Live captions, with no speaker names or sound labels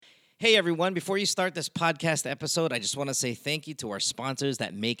Hey, everyone. Before you start this podcast episode, I just want to say thank you to our sponsors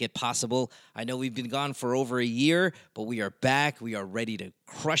that make it possible. I know we've been gone for over a year, but we are back. We are ready to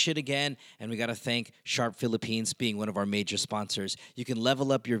crush it again, and we got to thank Sharp Philippines being one of our major sponsors. You can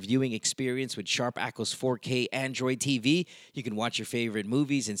level up your viewing experience with Sharp Aquos 4K Android TV. You can watch your favorite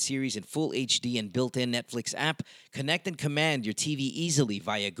movies and series in full HD and built-in Netflix app. Connect and command your TV easily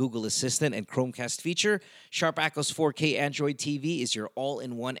via Google Assistant and Chromecast feature. Sharp Aquos 4K Android TV is your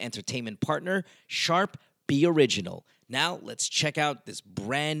all-in-one entertainment partner. Sharp, be original. Now, let's check out this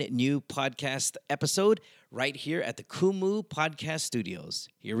brand new podcast episode right here at the Kumu Podcast Studios.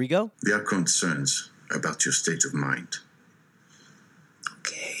 Here we go. There are concerns about your state of mind.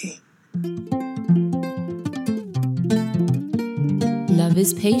 Okay. Love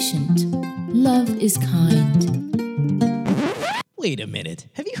is patient. Love is kind. Wait a minute.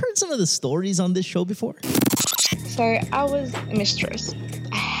 Have you heard some of the stories on this show before? So I was a mistress.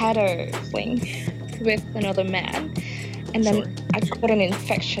 I had a fling with another man, and then I got an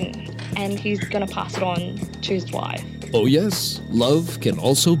infection, and he's gonna pass it on to his wife. Oh yes, love can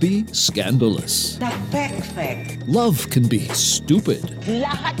also be scandalous. The fact. Love can be stupid.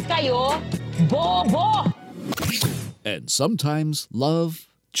 Lahat kayo, bobo! And sometimes love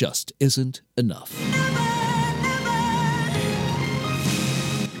just isn't enough.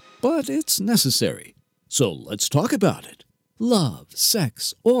 But it's necessary. So let's talk about it. Love,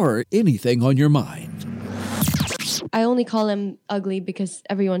 sex, or anything on your mind. I only call him ugly because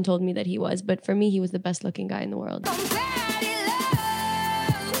everyone told me that he was, but for me, he was the best looking guy in the world.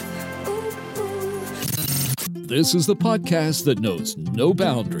 This is the podcast that knows no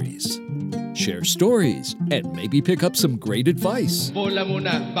boundaries. Share stories and maybe pick up some great advice. Bola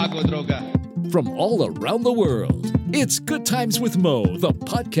muna, bago droga. From all around the world, it's Good Times with Mo, the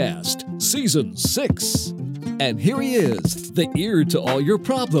podcast, Season 6. And here he is, the ear to all your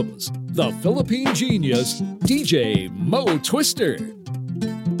problems, the Philippine genius, DJ Mo Twister.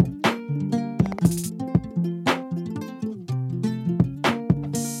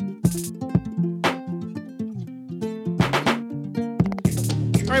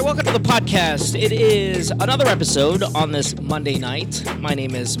 All right, welcome to the podcast. It is another episode on this Monday night. My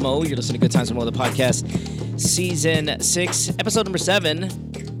name is Mo. You're listening to Good Times with Mo, the podcast, Season 6, Episode number 7.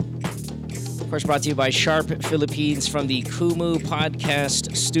 Of course, brought to you by Sharp Philippines from the Kumu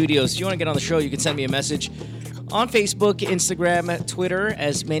Podcast Studios. If you want to get on the show, you can send me a message on Facebook, Instagram, Twitter,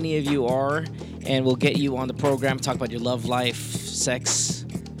 as many of you are, and we'll get you on the program, talk about your love life, sex,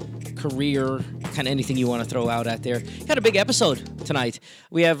 career, kind of anything you want to throw out there. Had a big episode tonight.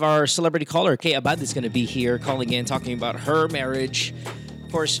 We have our celebrity caller, Kay Abad, is going to be here calling in, talking about her marriage.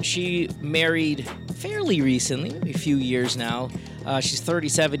 Of course, she married fairly recently, maybe a few years now. She's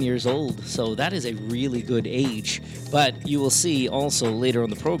 37 years old, so that is a really good age. But you will see also later on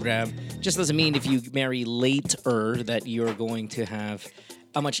the program, just doesn't mean if you marry later that you're going to have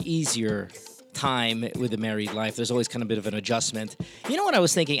a much easier time with the married life. There's always kind of a bit of an adjustment. You know what I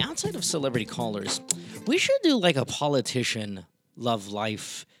was thinking? Outside of celebrity callers, we should do like a politician love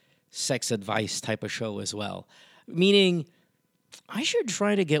life, sex advice type of show as well. Meaning, I should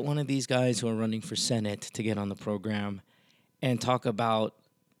try to get one of these guys who are running for Senate to get on the program and talk about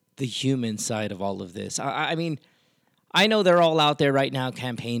the human side of all of this. I mean, I know they're all out there right now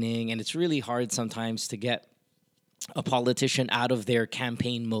campaigning, and it's really hard sometimes to get a politician out of their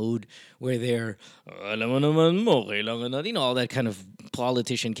campaign mode where they're, alam mo naman mo, kailangan natin, you know, all that kind of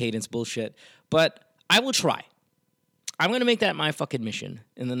politician cadence bullshit. But I will try. I'm going to make that my fucking mission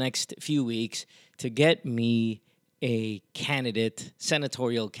in the next few weeks to get me a candidate,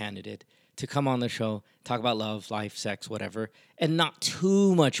 senatorial candidate, to come on the show, talk about love, life, sex, whatever, and not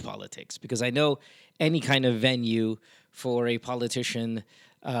too much politics, because I know any kind of venue for a politician,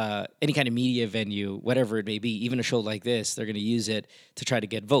 any kind of media venue, whatever it may be, even a show like this, they're going to use it to try to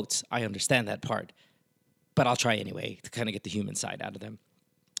get votes. I understand that part, but I'll try anyway to kind of get the human side out of them.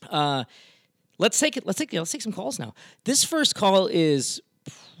 Let's take some calls now. This first call is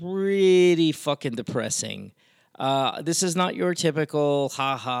pretty fucking depressing. This is not your typical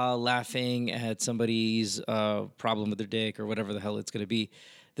ha-ha laughing at somebody's problem with their dick or whatever the hell it's going to be.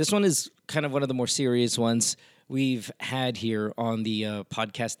 This one is kind of one of the more serious ones we've had here on the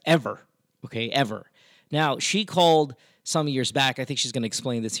podcast ever. Okay, ever. Now, she called some years back. I think she's going to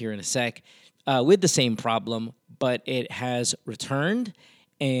explain this here in a sec, with the same problem, but it has returned.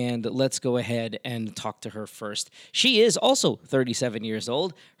 And let's go ahead and talk to her first. She is also 37 years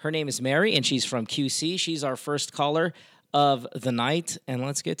old. Her name is Mary, and she's from QC. She's our first caller of the night, and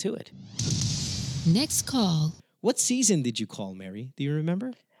let's get to it. Next call. What season did you call, Mary? Do you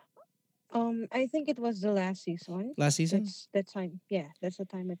remember? I think it was the last season. Last season? That's that time. Yeah, that's the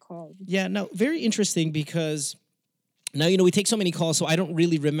time I called. Yeah, no, very interesting because now, we take so many calls, so I don't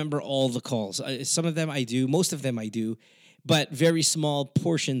really remember all the calls. Some of them I do, most of them I do, but very small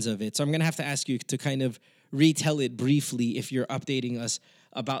portions of it. So I'm going to have to ask you to kind of retell it briefly if you're updating us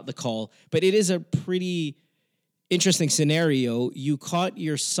about the call. But it is a pretty interesting scenario. You caught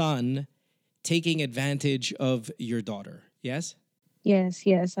your son taking advantage of your daughter, yes? Yes,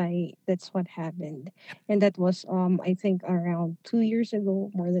 yes, I that's what happened. And that was I think around 2 years ago,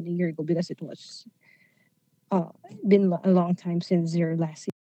 more than a year ago, because it was uh a long time since your last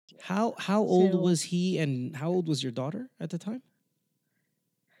season. How old So was he and how old was your daughter at the time?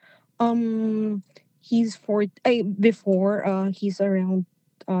 um he's before he's around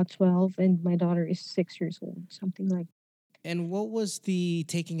 12, and my daughter is 6 years old, something like. And what was the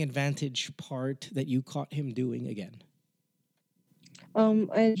taking advantage part that you caught him doing again?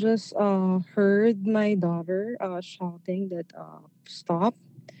 I just heard my daughter shouting that stop,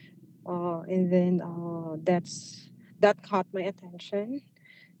 and then that caught my attention.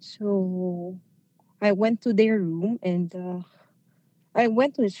 So I went to their room, and I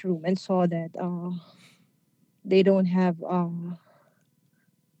went to his room and saw that they don't have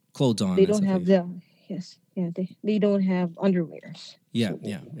Clothes on they and don't stuff have like that. the yes, yeah, they don't have underwears. Yeah, So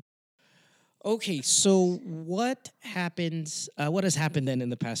yeah. Okay, so what happens? What has happened then in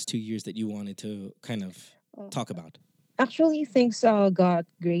the past 2 years that you wanted to kind of uh, talk about? actually things got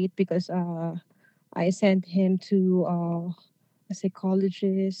great because I sent him to a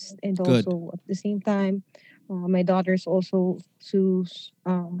psychologist, and Good, also at the same time, my daughter's also to.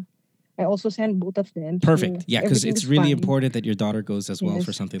 I also sent both of them, so perfect. Yeah, because everything it's is really fine. important that your daughter goes as well for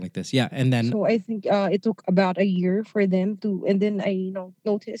Yes. something like this. Yeah, and then So I think it took about a year for them to, and then I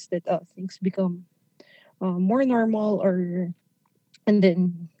noticed that things become more normal, or and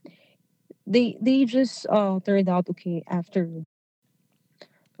then they just turned out okay after.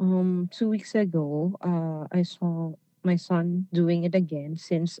 2 weeks ago, I saw my son doing it again,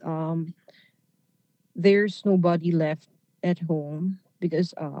 since there's nobody left at home,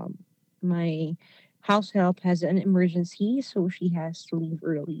 because my house help has an emergency, so she has to leave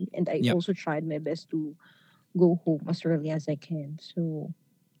early, and I yep. also tried my best to go home as early as I can. So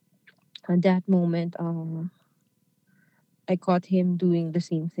at that moment, I caught him doing the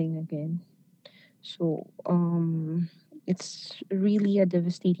same thing again. So it's really a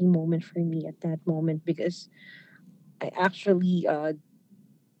devastating moment for me at that moment, because I actually uh,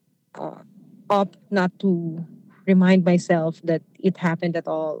 opt not to remind myself that it happened at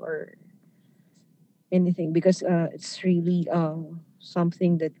all, or anything, because it's really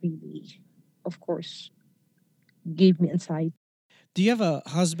something that really, of course, gave me anxiety. Do you have a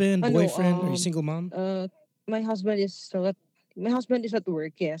husband, No, boyfriend? Are you single mom? uh, my husband is still at my husband is at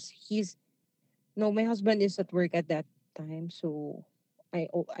work. Yes, he's no, my husband is at work at that time, so I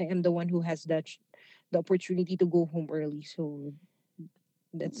am the one who has the opportunity to go home early. So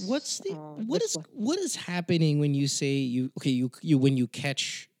that's what. What is happening when you say you when you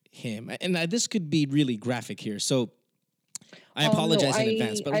catch him? And this could be really graphic here, so I No, apologize in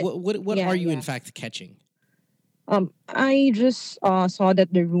advance. But what yeah, are you in yeah. fact catching? I just saw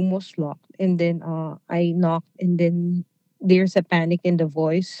that the room was locked, and then I knocked, and then there's a panic in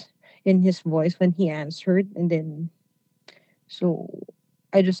his voice when he answered, and then so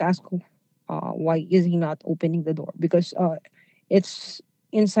I just asked, why is he not opening the door? Because it's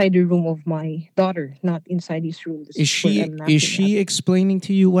inside the room of my daughter, not inside his room. This Is is where she I'm is knocking at. she explaining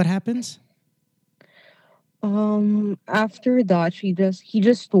to you what happens? After that, he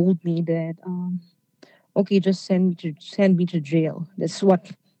just told me that okay, just send me to jail. That's what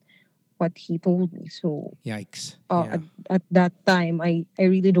he told me. So Yikes! uh, Yeah. at, at that time, I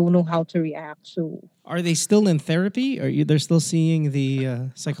really don't know how to react. So Are they still in therapy? They're still seeing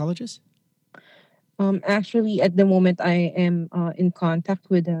the psychologist? actually, at the moment, I am in contact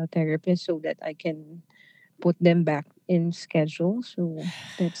with a therapist so that I can put them back in schedule. So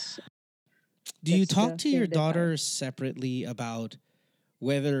that's Do you that's talk the to your thing that I daughter separately about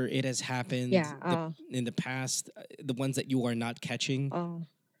whether it has happened yeah in the past, the ones that you are not catching?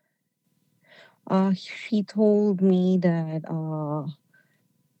 uh she told me that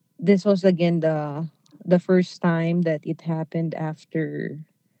this was again the first time that it happened after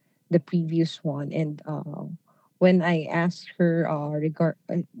the previous one, and when I asked her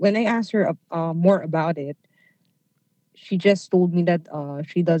when I asked her more about it, she just told me that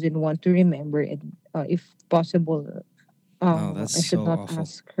she doesn't want to remember it. If possible, Oh, that's I should so not awful.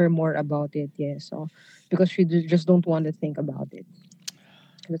 ask her more about it. Yes, because she just don't want to think about it.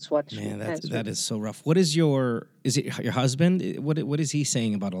 That's what she Man, that answered is me. so rough. What is it your husband? What is he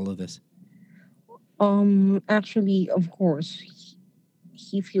saying about all of this? Actually, of course,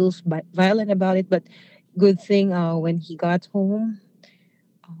 he feels violent about it, but good thing when he got home,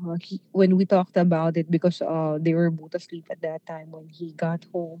 when we talked about it, because they were both asleep at that time. When he got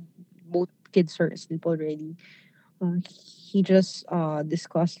home, both kids are asleep already. He just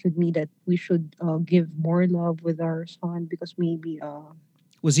discussed with me that we should give more love with our son, because maybe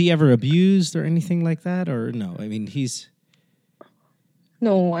Was he ever abused or anything like that, or no? I mean, he's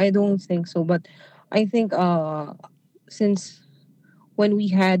no, I don't think so. But I think since when we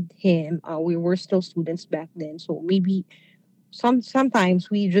had him, we were still students back then. So maybe sometimes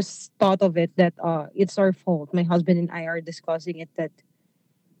we just thought of it that it's our fault. My husband and I are discussing it that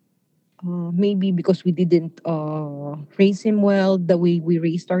maybe because we didn't raise him well the way we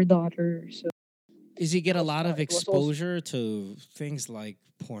raised our daughter. So Does he get a lot of it was also exposure to things like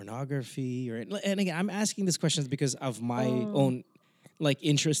pornography or and again I'm asking these questions because of my own like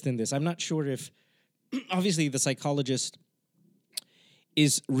interest in this. I'm not sure if obviously the psychologist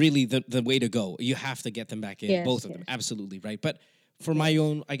is really the way to go. You have to get them back in, yes, both of them. yes, Absolutely, right? But for my yes.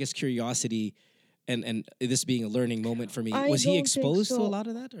 own I guess curiosity and this being a learning moment for me, I was he don't think exposed to a so. lot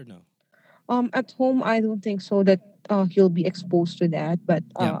of that or no? At home, I don't think so that he'll be exposed to that. But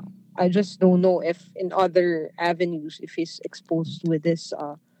Yeah. I just don't know if in other avenues, if he's exposed with this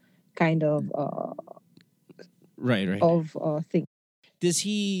kind Right, right. of thing. Does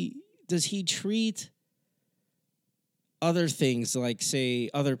he treat other things like say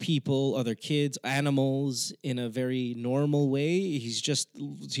other people, other kids, animals in a very normal way? He's just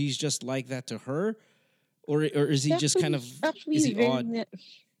like that to her, or is he just kind of Actually, is he's he odd?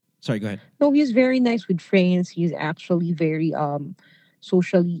 Sorry, go ahead. no, he's very nice with friends. He's actually very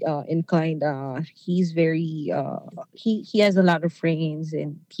socially inclined. He's very he has a lot of friends,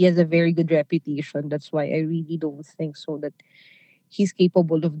 and he has a very good reputation. That's why I really don't think so that he's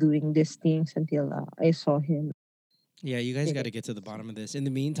capable of doing these things until I saw him. Yeah, you guys Did got to it. get to the bottom of this. In the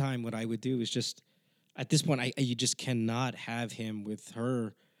meantime, what I would do is just at this point, you just cannot have him with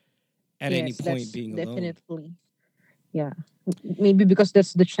her at any Yes, point that's being alone. definitely, yeah. Maybe because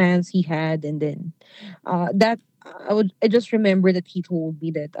that's the chance he had, and then that I just remember that he told me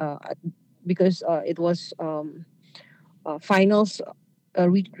that because it was finals,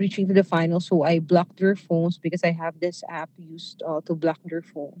 reaching to the finals, so I blocked their phones because I have this app used to block their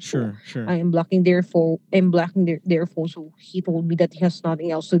phone. So Sure, sure. I am blocking their phone. I'm blocking their phone. So he told me that he has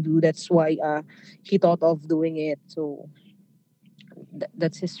nothing else to do. That's why he thought of doing it. So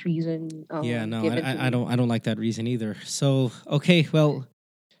that's his reason Yeah, no, given to I me. don't like that reason either. So okay, well,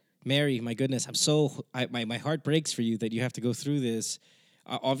 Mary, my goodness, my heart breaks for you that you have to go through this.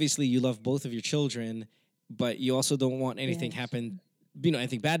 Obviously, you love both of your children, but you also don't want anything Yes. happen,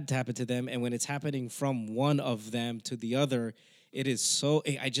 anything bad to happen to them. And when it's happening from one of them to the other, it is so.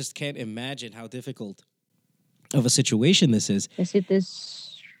 I just can't imagine how difficult of a situation this is. Yes, it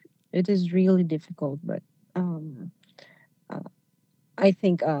is. It is really difficult, but um, uh, I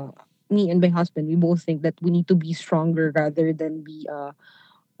think me and my husband, we both think that we need to be stronger rather than be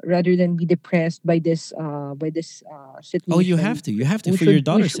depressed by this Oh, you situation. have to. You have to for your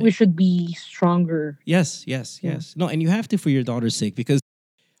daughter's We sake. should be stronger. Yes, yes, Yeah. yes. No, and you have to for your daughter's sake because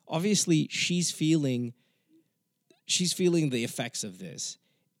obviously she's feeling the effects of this,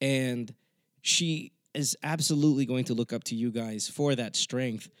 and she is absolutely going to look up to you guys for that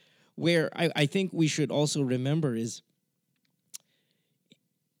strength. Where I think we should also remember is,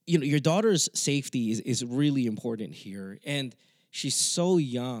 your daughter's safety is really important here, and she's so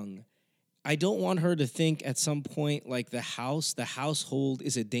young. I don't want her to think at some point like the household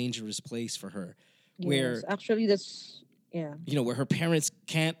is a dangerous place for her, Yes, where actually, that's yeah. where her parents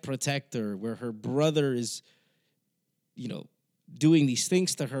can't protect her, where her brother is you know, doing these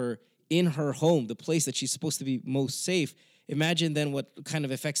things to her in her home, the place that she's supposed to be most safe. Imagine then what kind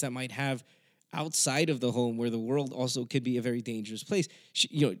of effects that might have outside of the home, where the world also could be a very dangerous place.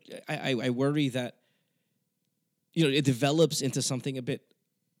 I worry that it develops into something a bit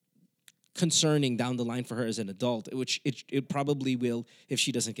concerning down the line for her as an adult, which it probably will if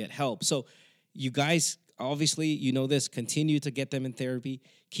she doesn't get help. So, you guys, obviously, this, continue to get them in therapy,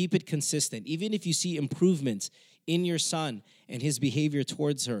 keep it consistent. Even if you see improvements in your son and his behavior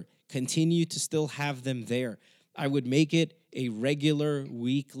towards her, continue to still have them there. I would make it a regular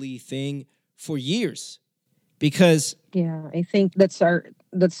weekly thing for years because Yeah, I think that's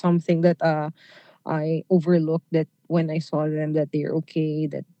something that I overlooked, that when I saw them that they're okay,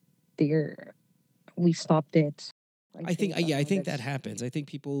 that they're we stopped it. I I think, think yeah, I think that that's happens. I think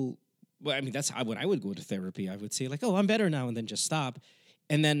people, well, I mean, that's how when I would go to therapy, I would say, like, oh, I'm better now, and then just stop.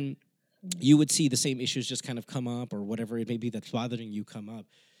 And then you would see the same issues just kind of come up, or whatever it may be that's bothering you come up.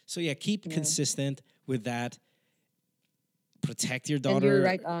 So yeah, keep Yeah. consistent with that. Protect your And you're daughter.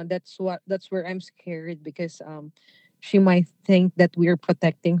 right. That's where I'm scared because she might think that we're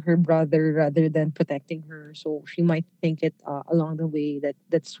protecting her brother rather than protecting her. So she might think it along the way that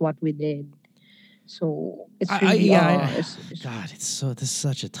that's what we did. So it's I really yeah. it's God, this is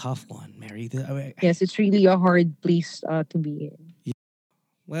such a tough one, Mary. yes, it's really a hard place to be in.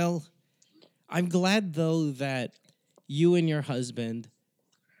 Well, I'm glad though that you and your husband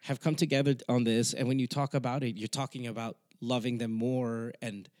have come together on this, and when you talk about it, you're talking about loving them more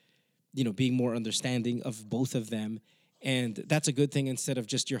and being more understanding of both of them. And that's a good thing instead of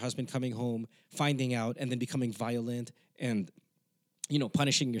just your husband coming home, finding out, and then becoming violent and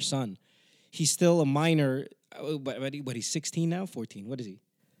punishing your son. He's still a minor. He's 16 now, 14. What is he?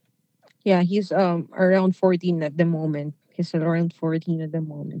 Yeah, he's around 14 at the moment. He's around 14 at the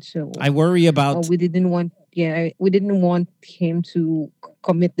moment. So I worry about. we didn't want him to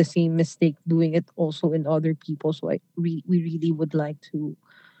commit the same mistake doing it also in other people. So we really would like to.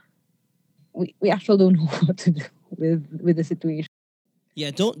 We actually don't know what to do with the situation.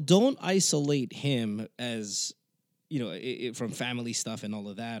 Yeah, don't isolate him as from family stuff and all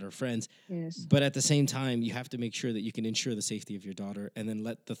of that or friends. Yes. But at the same time, you have to make sure that you can ensure the safety of your daughter, and then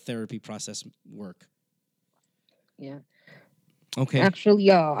let the therapy process work. Yeah. Okay. Actually,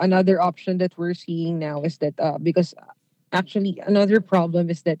 another option that we're seeing now is that because actually another problem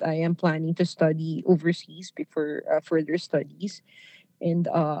is that I am planning to study overseas before further studies, and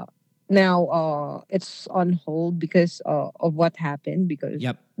now it's on hold because of what happened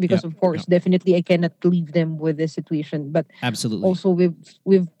Yep. because of course definitely I cannot leave them with this situation, but Absolutely. also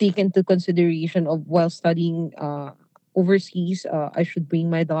we've taken into consideration of while studying overseas, I should bring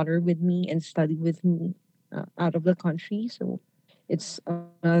my daughter with me and study with me out of the country. So it's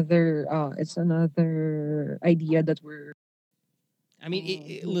another idea that we're I mean,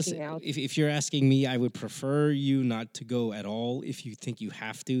 looking listen, out. if you're asking me, I would prefer you not to go at all. If you think you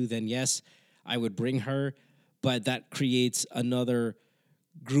have to, then yes, I would bring her. But that creates another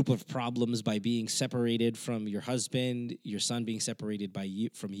group of problems by being separated from your husband, your son being separated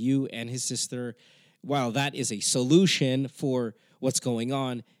from you and his sister. While that is a solution for what's going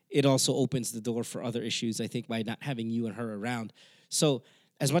on, it also opens the door for other issues, I think, by not having you and her around. So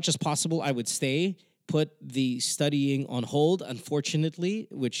as much as possible, I would stay, put the studying on hold, unfortunately,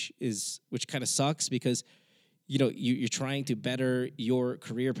 which kind of sucks because you're trying to better your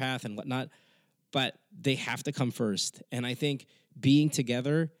career path and whatnot, but they have to come first. And I think being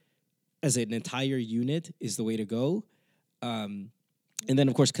together as an entire unit is the way to go. And then,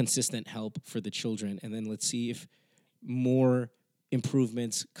 of course, consistent help for the children. And then let's see if more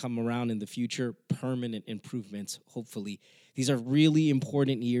improvements come around in the future, permanent improvements, hopefully. These are really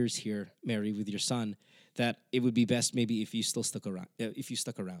important years here, Mary, with your son, that it would be best maybe if you still stuck around.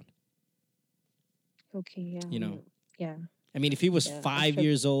 Okay. Yeah. I mean, if he was Yeah, 5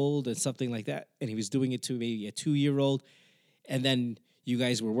 years old and something like that, and he was doing it to maybe a 2-year-old, and then you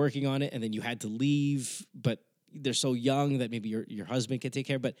guys were working on it, and then you had to leave, but they're so young that maybe your husband can take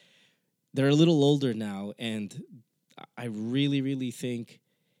care. But they're a little older now, and I really, really think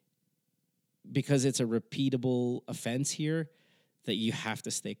because it's a repeatable offense here that you have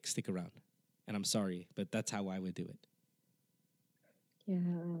to stick around. And I'm sorry, but that's how I would do it. Yeah.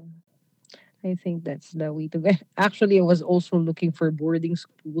 I think that's the way to go. Actually, I was also looking for boarding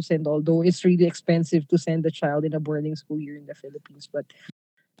schools, and although it's really expensive to send a child in a boarding school here in the Philippines, but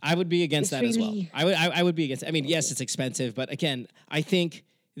I would be against it's that as well. really I would be against it. I mean, yes, it's expensive, but again, I think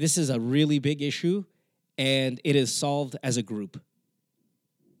this is a really big issue, and it is solved as a group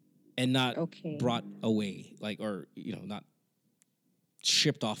and not okay. brought away, or not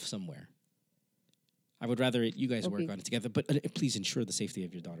shipped off somewhere. I would rather you guys work on it together, but please ensure the safety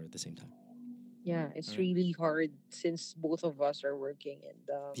of your daughter at the same time. Yeah, it's really hard since both of us are working,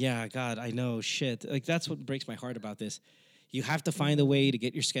 and yeah, God, I know, shit. Like that's what breaks my heart about this. You have to find a way to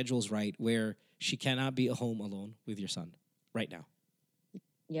get your schedules right where she cannot be at home alone with your son right now.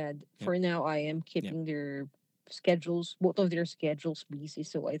 Yeah, for now I am keeping their schedules, both of their schedules busy.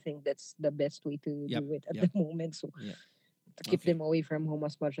 So I think that's the best way to do it at the moment. So to keep them away from home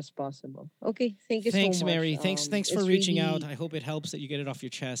as much as possible. Okay, thank you so much. Thanks, Mary. Thanks for reaching out. I hope it helps that you get it off your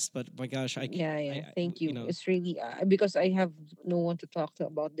chest. But my gosh, I can't. Thank you. It's really because I have no one to talk to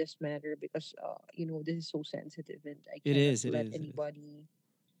about this matter because this is so sensitive and I cannot let anybody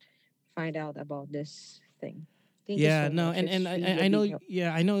find out about this thing. Thank you so much. And I know.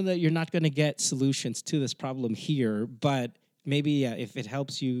 Yeah, I know that you're not going to get solutions to this problem here, but maybe if it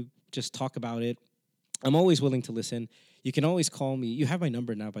helps you just talk about it I'm always willing to listen. You can always call me. You have my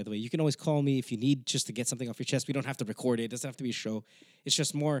number now, by the way. You can always call me if you need just to get something off your chest. We don't have to record it. It doesn't have to be a show. It's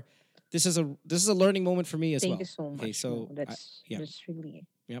just more. This is a learning moment for me as well. Thank you so much. Okay, so That's really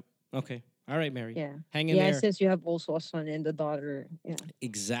Yep. Okay. All right, Mary. yeah. Hang in Yeah, there. since you have also a son and a daughter. Yeah.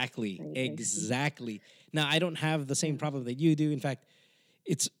 Exactly. I see. Exactly. Now I don't have the same problem that you do. In fact,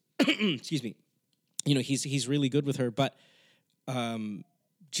 it's excuse me. He's really good with her, but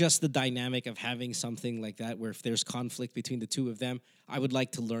just the dynamic of having something like that, where if there's conflict between the two of them, I would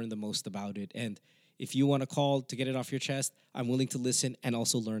like to learn the most about it. And if you want to call to get it off your chest, I'm willing to listen and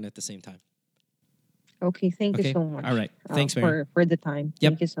also learn at the same time. Okay, thank Okay. you so much. All right. Thanks, Mary. For the time.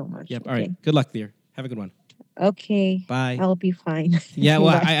 Yep. Thank you so much. Yep. All Okay. right. Good luck, dear. Have a good one. Okay. Bye. I'll be fine. Yeah.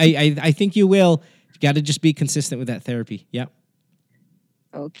 Well, Bye. I think you will. You got to just be consistent with that therapy. Yep.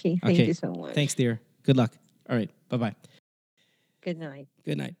 Okay. Thank you so much. Thanks, dear. Good luck. All right. Bye-bye. Good night.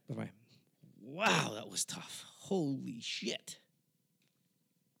 Good night. Bye-bye. Wow, that was tough. Holy shit.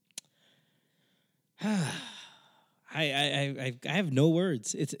 I have no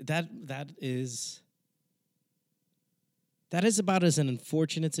words. It's that is about as an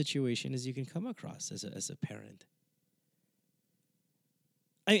unfortunate situation as you can come across as a parent.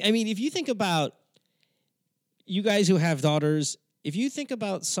 I mean, if you think about you guys who have daughters, if you think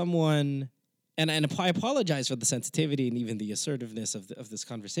about someone, and I apologize for the sensitivity and even the assertiveness of this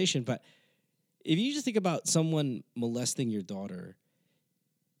conversation, but if you just think about someone molesting your daughter,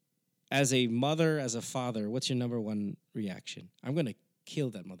 as a mother, as a father, what's your number one reaction? I'm going to kill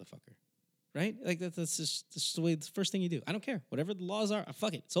that motherfucker, right? Like that's just the way, the first thing you do. I don't care. Whatever the laws are,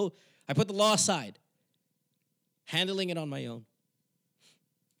 fuck it. So I put the law aside, handling it on my own.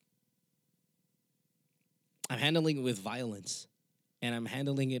 I'm handling it with violence, and I'm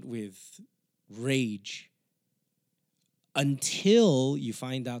handling it with rage until you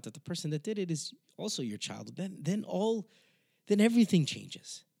find out that the person that did it is also your child. Then everything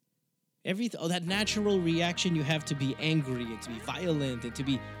changes. That natural reaction you have to be angry and to be violent and to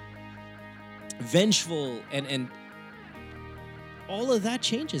be vengeful and all of that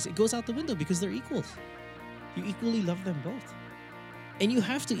changes. It goes out the window because they're equals. You equally love them both. And you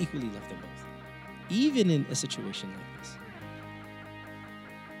have to equally love them both, even in a situation like this.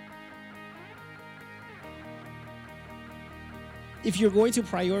 If you're going to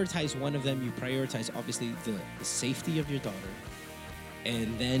prioritize one of them, you prioritize obviously the safety of your daughter,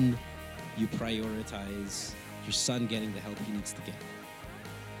 and then you prioritize your son getting the help he needs to get.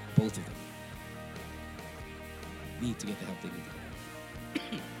 Both of them need to get the help they need to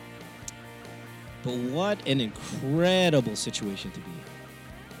get. But what an incredible situation to be in.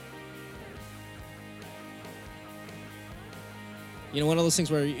 You know, one of those things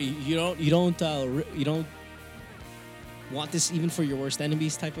where you don't want this even for your worst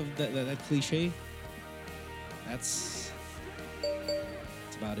enemies type of that cliche. That's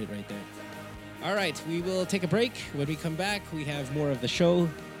about it right there. All right, we will take a break. When we come back, we have more of the show.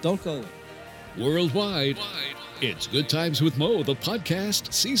 Don't go away. Worldwide, it's Good Times with Mo, the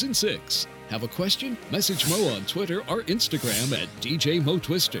podcast, Season 6. Have a question? Message Mo on Twitter or Instagram at DJ Mo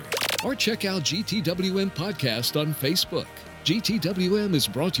Twister. Or check out GTWM Podcast on Facebook. GTWM is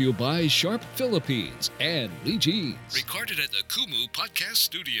brought to you by Sharp Philippines and Lee Jeans. Recorded at the Kumu Podcast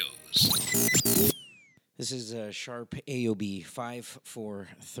Studios. This is Sharp AOB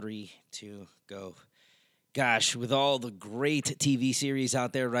 5432 go. Gosh, with all the great TV series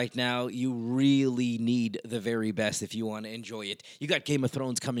out there right now, you really need the very best if you want to enjoy it. You got Game of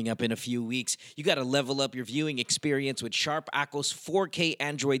Thrones coming up in a few weeks. You got to level up your viewing experience with Sharp Aquos 4K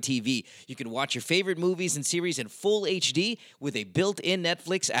Android TV. You can watch your favorite movies and series in full HD with a built-in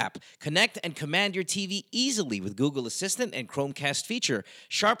Netflix app. Connect and command your TV easily with Google Assistant and Chromecast feature.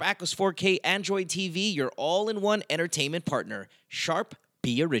 Sharp Aquos 4K Android TV, your all-in-one entertainment partner. Sharp,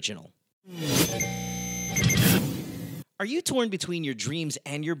 be original. Are you torn between your dreams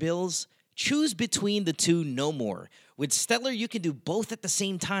and your bills? Choose between the two no more. With Stellar, you can do both at the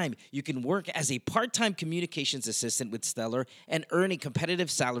same time. You can work as a part-time communications assistant with Stellar and earn a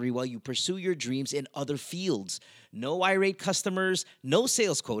competitive salary while you pursue your dreams in other fields. No irate customers, no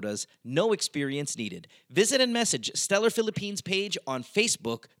sales quotas, no experience needed. Visit and message Stellar Philippines page on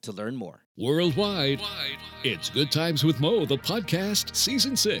Facebook to learn more. Worldwide, it's Good Times with Mo, the podcast,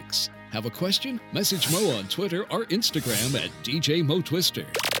 Season 6. Have a question? Message Mo on Twitter or Instagram at DJ Mo Twister.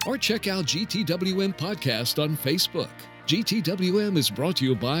 Or check out GTWM Podcast on Facebook. GTWM is brought to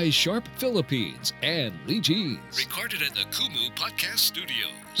you by Sharp Philippines and Lee Jeans. Recorded at the Kumu Podcast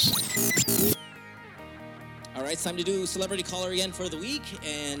Studios. All right, it's time to do Celebrity Caller again for the week.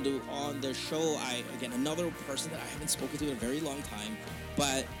 And on the show, again, another person that I haven't spoken to in a very long time,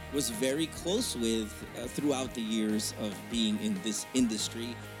 but was very close with throughout the years of being in this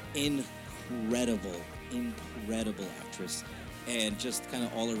industry. Incredible, incredible actress. And just kind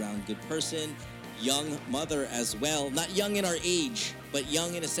of all around good person. Young mother as well. Not young in our age, but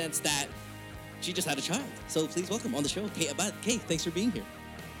young in a sense that she just had a child. So please welcome on the show, Kay Abad. Kay, thanks for being here.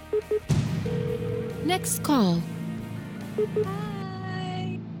 Next call.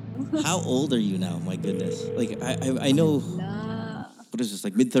 Hi. How old are you now? My goodness. Like, I know, what is this,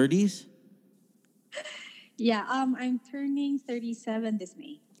 like mid-30s? Yeah, I'm turning 37 this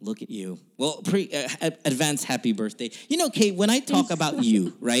May. Look at you. Well, advance happy birthday. You know, Kate, when I talk about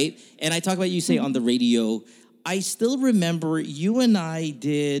you, right, and I talk about you, say, on the radio, I still remember you and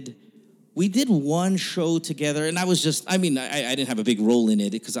we did one show together, and I was just, I didn't have a big role in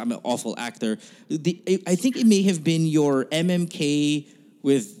it because I'm an awful actor. I think it may have been your MMK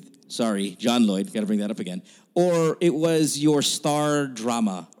with, John Lloyd, got to bring that up again, or it was your star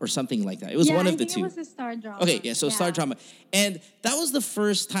drama or something like that. It was one of the two. It was a star drama. Okay, yeah, so star drama. And that was the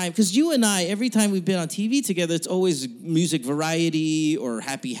first time, because you and I, every time we've been on TV together, it's always music variety or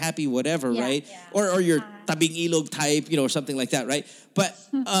happy, whatever, right? Yeah. Or your tabing ilog type, or something like that, right? But,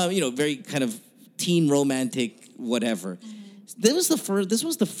 very kind of teen romantic, whatever. Mm-hmm. This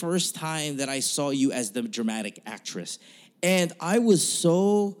was the first time that I saw you as the dramatic actress. And I was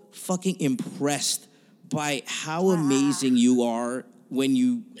so fucking impressed by how amazing you are when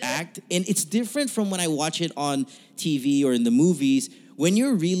you act. And it's different from when I watch it on TV or in the movies. When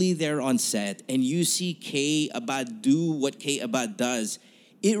you're really there on set and you see Kay Abad do what Kay Abad does,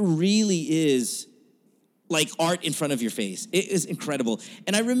 it really is like art in front of your face. It is incredible.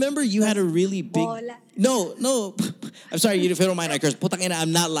 And I remember you had a really big... No. I'm sorry, if you don't mind, I curse. Putang ina,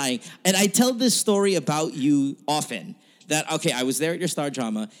 I'm not lying. And I tell this story about you often. That, okay, I was there at your star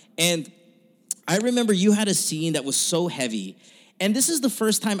drama, and I remember you had a scene that was so heavy. And this is the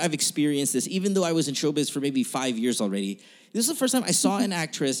first time I've experienced this, even though I was in showbiz for maybe 5 years already. This is the first time I saw an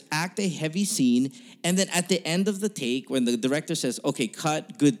actress act a heavy scene, and then at the end of the take, when the director says, okay,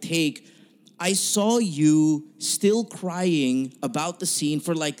 cut, good take, I saw you still crying about the scene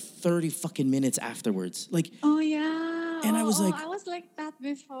for like 30 fucking minutes afterwards. Like, oh, yeah. And I was like... I was like that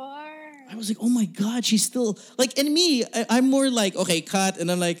before. I was like, oh my God, she's still... Like, and me, I'm more like, okay, cut,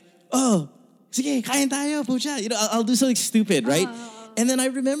 and I'm like, oh, sige, kain tayo, pucha. I'll do something stupid, right? And then I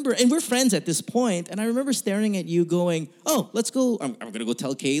remember, and we're friends at this point, and I remember staring at you going, oh, let's go, I'm going to go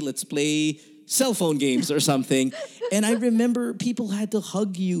tell Kay, let's play cell phone games or something. And I remember people had to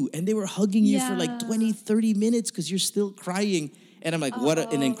hug you, and they were hugging you for like 20, 30 minutes because you're still crying. And I'm like, what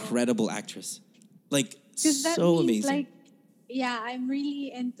an incredible actress. Like, so amazing. Like, yeah, I'm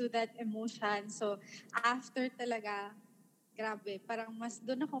really into that emotion. So after talaga, grabe, parang mas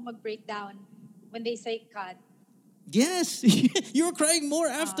doon ako mag-breakdown when they say cut. Yes, you were crying more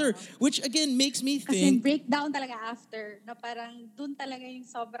after, which again makes me think... Kasi breakdown talaga after, na parang doon talaga yung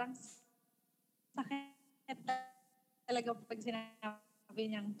sobrang sakit talaga pag sinabi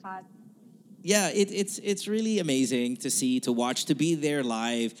niyang cut. Yeah, it's really amazing to watch, to be there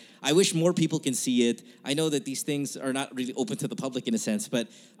live. I wish more people can see it. I know that these things are not really open to the public in a sense, but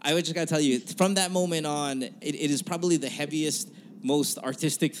I just got to tell you, from that moment on, it is probably the heaviest, most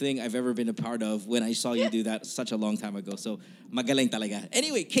artistic thing I've ever been a part of when I saw you do that such a long time ago. So, magaling talaga.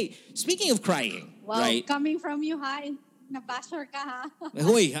 Anyway, Kate, speaking of crying, right? Coming from you, nabasher ka, ha?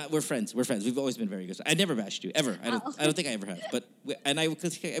 Hoy, we're friends. We've always been very good. I never bashed you, ever. I don't think I ever have. But I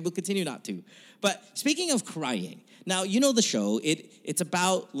will continue not to. But speaking of crying, now, you know the show. It's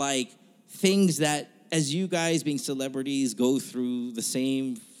about, like, things that, as you guys being celebrities, go through the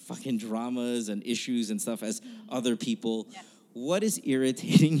same fucking dramas and issues and stuff as other people. Yeah. What is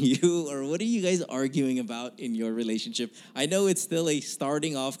irritating you, or what are you guys arguing about in your relationship? I know it's still a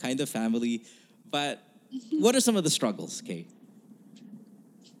starting off kind of family, but... What are some of the struggles, Kay?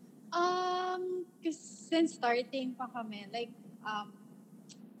 Since starting pa kami, like,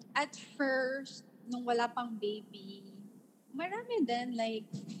 at first, nung wala pang baby, marami din, like,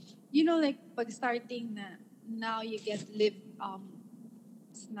 like, pag starting na, now you get live,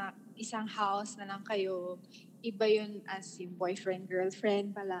 na isang house na lang kayo, iba yun as yung boyfriend,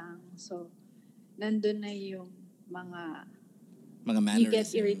 girlfriend pa lang. So, nandun na yung mga mannerisms. You get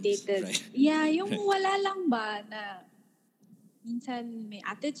irritated. Right? Yeah, yung wala lang ba na minsan may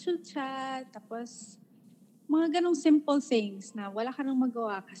attitude siya, tapos mga ganong simple things na wala ka nang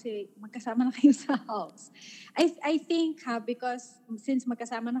magawa kasi magkasama na kayo sa house. I think because since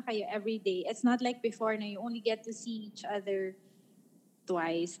magkasama na kayo every day, it's not like before na you only get to see each other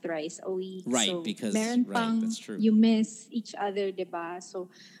twice, thrice a week. Right, so, because meron pang that's true. you miss each other, diba?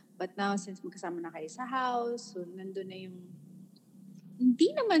 So, but now since magkasama na kayo sa house, so nandun na yung,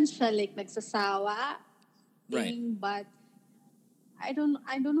 hindi naman siya like nagsasawa thing, but I don't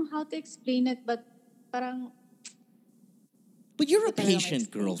know how to explain it, but parang. But you're a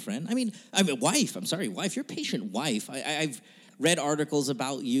patient girlfriend. I mean, wife. I'm sorry, wife. You're a patient wife. I've read articles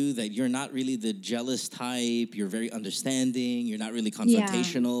about you that you're not really the jealous type. You're very understanding. You're not really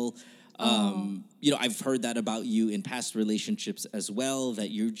confrontational. You know, I've heard that about you in past relationships as well, that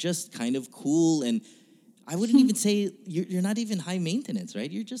you're just kind of cool. And I wouldn't even say you're not even high maintenance, right?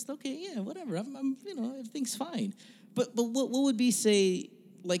 You're just, okay, yeah, whatever. I'm you know, everything's fine. But what would be, say,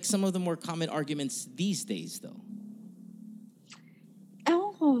 like some of the more common arguments these days, though?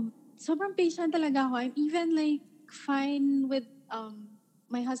 Ewan ko, sobrang patient talaga ako. I'm even like fine with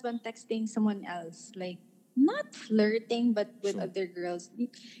my husband texting someone else. Like, not flirting, but with other girls.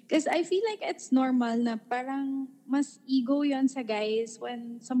 Because I feel like it's normal na parang mas ego yon sa guys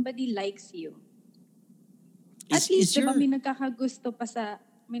when somebody likes you. At least, diba, may nagkakagusto pa sa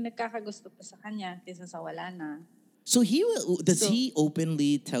kanya kaysa sa wala na. So does he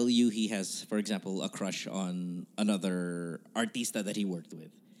openly tell you he has, for example, a crush on another artista that he worked with?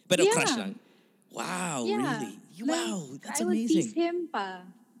 But a crush lang. Wow, really? Wow, that's amazing. I would tease him pa.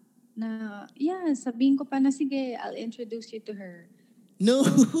 Na, sabihin ko pa na, sige, I'll introduce you to her. No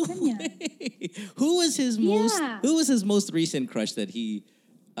way. Who was his most recent crush that he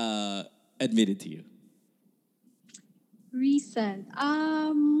admitted to you? Recent?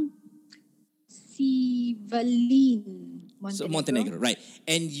 Si Valine Montenegro. So Montenegro, right.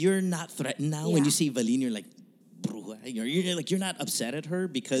 And you're not threatened now when you see Valine, you're like, you're not upset at her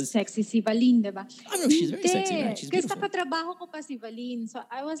because... Sexy si Valine, diba? I know, she's very sexy, right? She's beautiful. Kasi katrabaho ko pa si Valine. So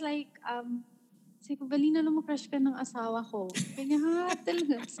I was like, sabi ko, Valine, ano mo crush ka ng asawa ko? Kaya nga,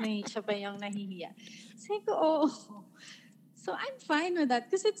 talaga. Siya pa yung nahihiya. Sabi ko, oo. So I'm fine with that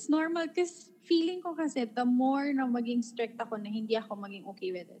because it's normal. Because feeling ko kasi, the more na maging strict ako na hindi ako maging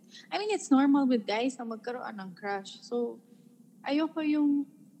okay with it. I mean, it's normal with guys na magkaroon ng crush. So, ayoko yung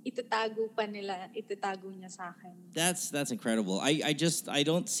itatago niya sa akin. That's incredible. I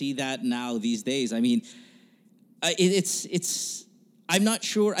don't see that now these days. I mean, it's I'm not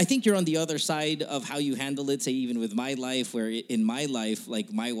sure. I think you're on the other side of how you handle it, say, even with my life, where in my life,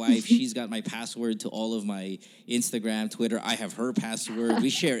 like my wife, she's got my password to all of my Instagram, Twitter. I have her password. We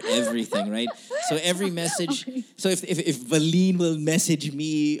share everything, right? So every message. Okay. So if Valine will message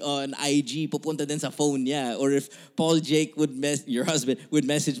me on IG, pupunta din sa phone niya. Or if Paul Jake your husband, would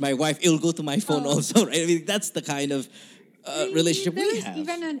message my wife, it'll go to my phone also, right? I mean, that's the kind of relationship we have. There was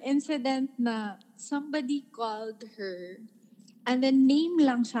even an incident na somebody called her. And then name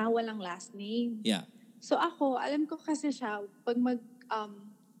lang siya, walang last name. Yeah. So ako, alam ko kasi siya, pag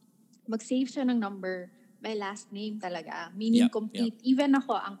mag-save siya ng number, may last name talaga. Meaning complete. Yeah. Even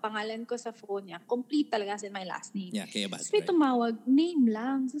ako, ang pangalan ko sa phone niya, complete talaga as in my last name. Yeah, kaya bad. So may tumawag, name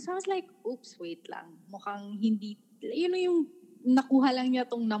lang. So I was like, oops, wait lang. Mukhang hindi, yung nakuha lang niya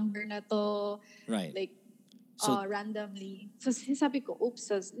tong number na to. Right. Like, randomly. So sabi ko,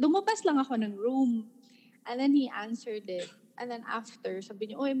 oops. So, lumabas lang ako ng room. And then he answered it. And then after,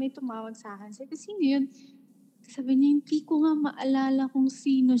 sabi niya, may tumawag sa akin. Sabi ko, sino yun? Sabi niya, hindi ko nga maalala kung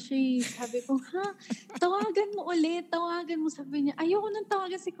sino siya. Sabi ko, tawagan mo ulit, tawagan mo. Sabi niya, ayoko nang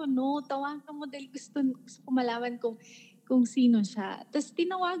tawagan si Kuno. Tawagan mo dahil gusto ko malaman kung sino siya. Tapos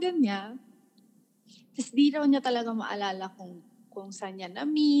tinawagan niya. Tapos di raw niya talaga maalala kung saan niya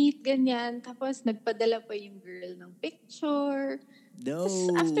na-meet, ganyan. Tapos nagpadala pa yung girl ng picture. No.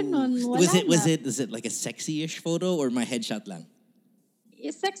 After nun, wala was it like a sexy-ish photo or my headshot lang?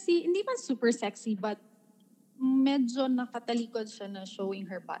 Sexy, hindi man super sexy, but medyo nakatalikod siya na showing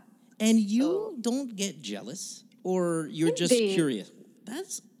her butt. And you don't get jealous? Or you're just curious?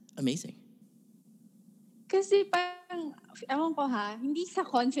 That's amazing. Kasi parang, ewan ko hindi sa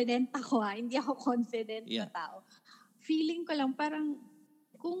confident ako hindi ako confident na tao. Feeling ko lang parang,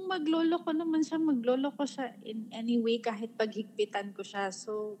 kung magloloko naman siya, magloloko siya in any way kahit paghigpitan ko siya.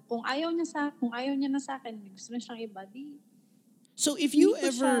 So, kung ayaw niya na sa akin, gusto na siyang iba, So if you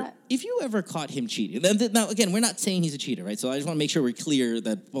ever caught him cheating, now again, we're not saying he's a cheater, right? So I just want to make sure we're clear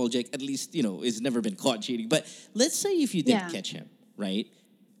that Paul Jake at least, has never been caught cheating. But let's say if you did catch him, right?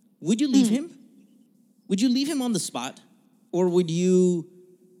 Would you leave him? Would you leave him on the spot? Or would you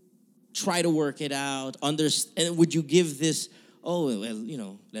try to work it out? And would you give this,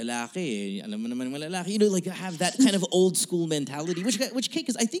 lalaki, alam mo naman mga lalaki, like have that kind of old school mentality, which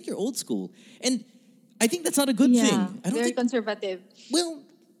because I think you're old school. And I think that's not a good thing. Very conservative. Well,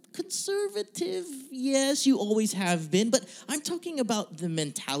 conservative. Yes, you always have been, but I'm talking about the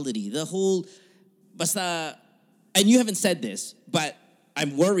mentality, the whole basta, and you haven't said this, but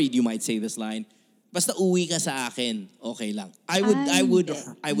I'm worried you might say this line. Basta uwi ka sa akin, okay lang. I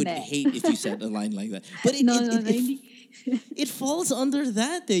would hate if you said a line like that. But it falls under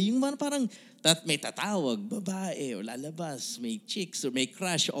that Yung parang may tatawag, babae, or lalabas, may chicks, or may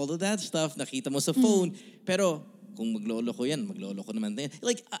crush, all of that stuff, nakita mo sa phone. Pero kung maglolo ko yan, maglolo ko naman din.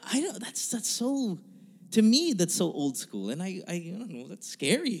 Like, I don't, that's so, to me, that's so old school. And I don't know, that's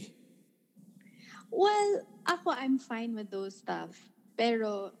scary. Well, I'm fine with those stuff.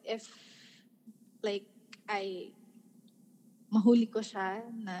 Pero if, like, mahuli ko siya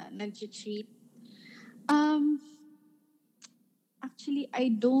na nag-cheat, actually, I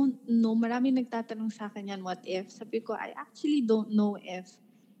don't know. Marami nagtatanong sa akin yan, what if? Sabi ko, I actually don't know if.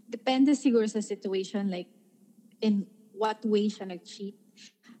 Depende siguro sa situation, like, in what way siya nag-cheat.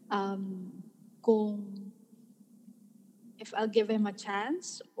 Kung if I'll give him a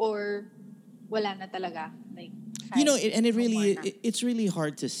chance or wala na talaga. Like, you know, it's really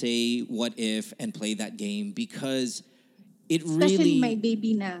hard to say what if and play that game because it especially really, my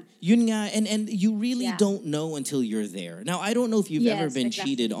baby na. Yun nga, and you really don't know until you're there. Now, I don't know if you've ever been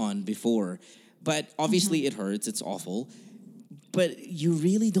cheated on before, but obviously it hurts. It's awful. But you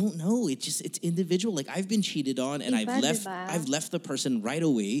really don't know. It's individual. Like I've been cheated on, and I've left the person right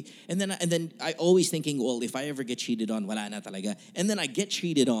away, and then I always thinking, well, if I ever get cheated on, wala na talaga. And then I get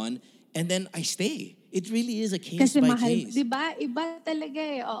cheated on, and then I stay. It really is a case by case. Diba? Iba talaga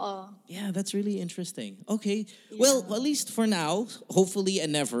eh. Oo. Yeah, that's really interesting. Okay. Yeah. Well, at least for now, hopefully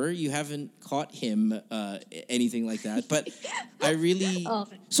and never, you haven't caught him anything like that. But I really...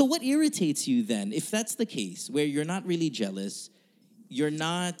 Okay. So what irritates you then, if that's the case, where you're not really jealous, you're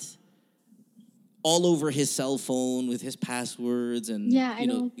not all over his cell phone with his passwords and... Yeah, I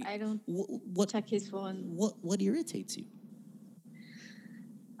don't check his phone. What irritates you?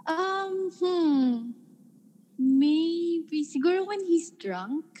 Maybe siguro when he's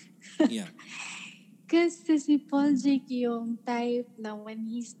drunk. Yeah. Kasi si Paul Jake yung type na when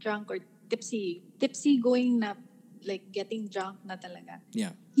he's drunk or tipsy going na, like getting drunk na talaga.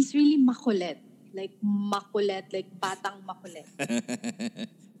 Yeah. He's really makulit. Like batang makulit.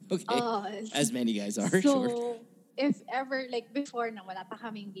 Okay. As many guys are, so, sure. If ever, like before na wala pa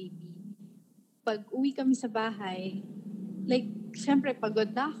kaming baby, pag uwi kami sa bahay, like, syempre, pagod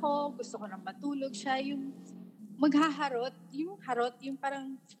na ako, gusto ko nang matulog siya, yung maghaharot, yung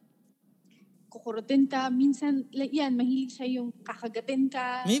parang kukurutin ka, minsan, like yan, mahilig siya yung kakagatin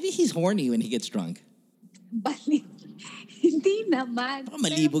ka. Maybe he's horny when he gets drunk. Balik. Hindi naman. Baka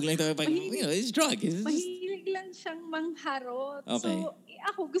malibog lang tayo pag, he's drunk. Mahilig lang siyang mangharot. Okay. So,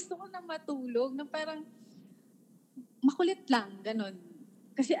 ako gusto ko na matulog, na parang makulit lang, ganun.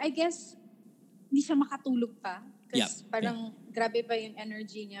 Kasi I guess, hindi siya makatulog pa. Kasi parang grabe pa yung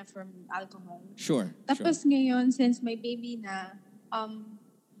energy niya from alcohol. Sure. Tapos ngayon, since may baby na,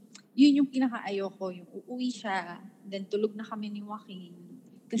 yun yung pinaka-ayoko. Yung uuwi siya, then tulog na kami ni Joaquin.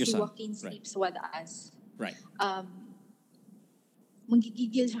 Kasi Joaquin sleeps with us. Right.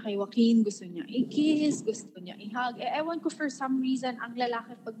 Magigigil siya kay Joaquin. Gusto niya i-kiss, gusto niya i-hug. Ewan ko for some reason, ang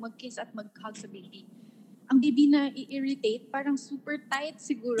lalaki pag mag-kiss at mag-hug sa baby, ang baby na i-irritate, parang super tight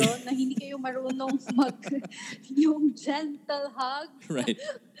siguro na hindi kayo marunong yung gentle hug. Right.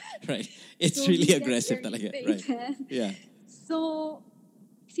 It's so really aggressive talaga. Right. Yeah. So,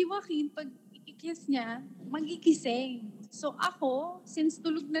 si Joaquin, pag i-kiss niya, magkikising. So ako, since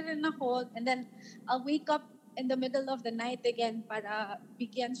tulog na rin ako, and then I'll wake up in the middle of the night again para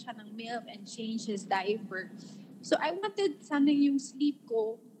bigyan siya ng milk and change his diaper. So I wanted sana yung sleep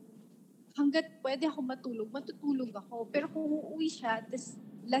ko, hanggat pwede ako matutulog ako. Pero kung uuwi siya, tas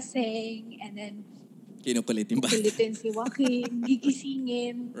laseng, and then kukulitin si Joaquin,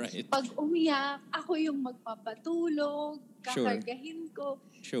 gigisingin. Right. Pag umiyak, ako yung magpapatulog, kakargahin ko.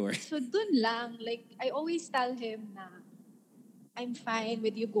 Sure. So dun lang, like, I always tell him na, I'm fine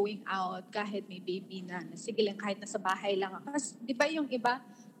with you going out kahit may baby na. Sige lang, kahit nasa bahay lang. Kasi, di ba yung iba,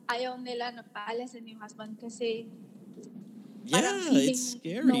 ayaw nila na paalasin yung husband kasi parang it's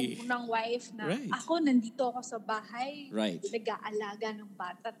scary. ng wife na ako nandito ako sa bahay, nag-aalaga ng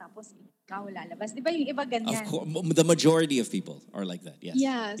bata tapos ikaw lalabas. Di ba yung iba ganyan? Of course, the majority of people are like that. Yes.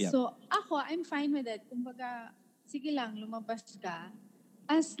 Yeah. So ako, I'm fine with it. Kumbaga, sige lang, lumabas ka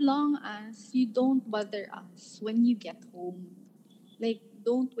as long as you don't bother us when you get home. Like,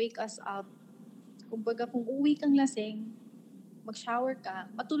 don't wake us up. Kumbaga, kung uwi kang lasing, mag-shower ka,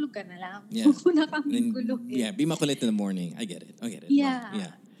 matulog ka na lang. Yeah. Huwag na kang gulugin. Yeah, be makulit in the morning. I get it.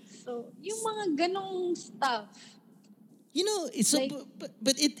 Yeah. So, yung mga ganong stuff, It's Like-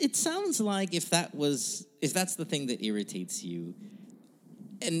 but it sounds like if that's the thing that irritates you,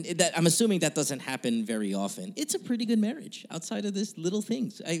 and that I'm assuming that doesn't happen very often. It's a pretty good marriage outside of this little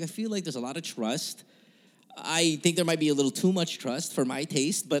things. I feel like there's a lot of trust. I think there might be a little too much trust for my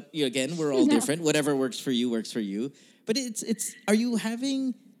taste, but again, we're all different. Whatever works for you works for you. But it's are you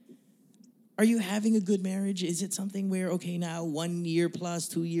having a good marriage? Is it something where, okay, now 1 year plus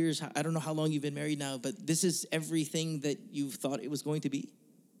 2 years, I don't know how long you've been married now, but this is everything that you've thought it was going to be?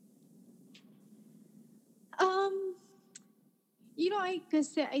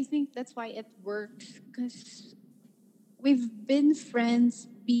 I think that's why it works because we've been friends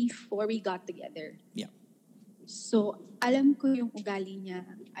before we got together. Yeah. So, alam ko yung ugali niya.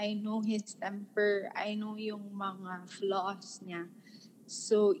 I know his temper. I know yung mga flaws niya.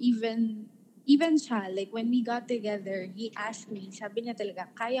 So, even siya, like when we got together, he asked me, sabi niya talaga,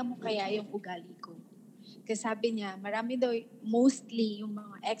 kaya mo kaya yung ugali ko? Kasi sabi niya, marami daw, mostly yung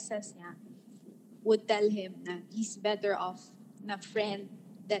mga exes niya would tell him na he's better off na friend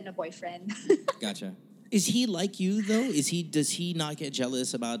than a boyfriend. Gotcha. Is he like you though? Does he not get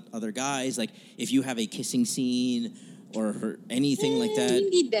jealous about other guys? Like if you have a kissing scene or anything like that?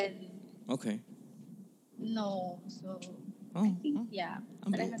 Hindi din. Okay. No. So, Oh, I think,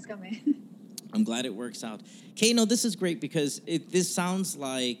 parehas kami. I'm glad it works out. Kay, no, this is great because this sounds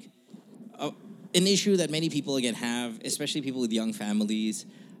like an issue that many people again have, especially people with young families.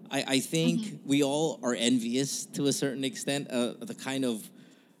 I think we all are envious to a certain extent the kind of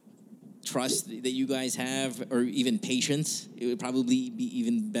trust that you guys have, or even patience. It would probably be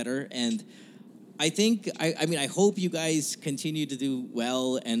even better. And I think, I hope you guys continue to do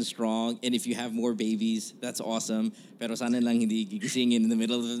well and strong. And if you have more babies, that's awesome. Pero sana lang hindi gigisingin in the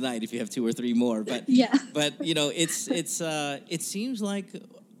middle of the night if you have 2 or 3 more. But yeah. But it seems like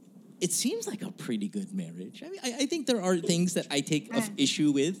a pretty good marriage. I mean, I think there are things that I take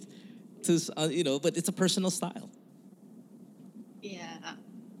issue with, but it's a personal style. Yeah.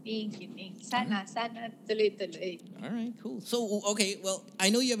 Thank you. Sana tuloy-tuloy. All right, cool. So, okay, well, I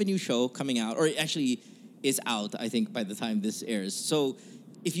know you have a new show coming out, or actually is out, I think, by the time this airs. So,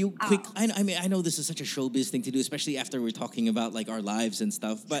 if you I know this is such a showbiz thing to do, especially after we're talking about like our lives and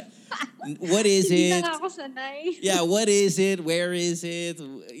stuff, but what is Hindi it? na nga ako sanay. Yeah, what is it? Where is it?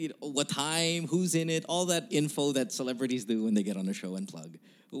 What time? Who's in it? All that info that celebrities do when they get on a show and plug.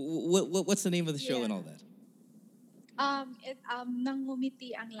 What's the name of the show and all that? Nang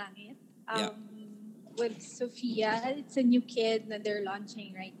Ngumiti ang Langit. With Sophia. It's a new kid that they're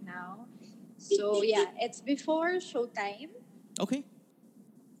launching right now. So, yeah, it's before showtime. Okay.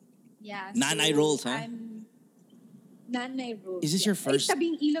 Yeah. Nanay Rolls, huh? Nanay Rolls. Is this your first? Ay,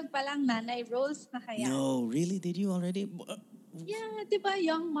 Tabing Ilog pa lang, Nanay Rolls na kaya. No, really? Did you already? Yeah, di ba,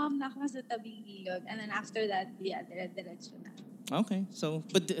 young mom na ako sa Tabing Ilog. And then after that, dire-diretso na. Okay, so,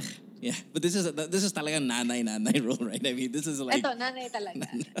 but this is talaga nanay role, right? I mean, this is like... Ito, nanay talaga.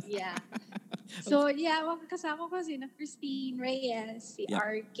 Yeah. So, yeah, kasama ko si Christine Reyes, si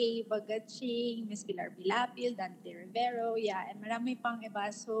RK Bagaching, Miss Pilar Bilapil, Dante Rivero, and marami pang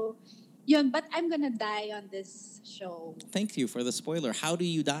iba. So, yun, but I'm gonna die on this show. Thank you for the spoiler. How do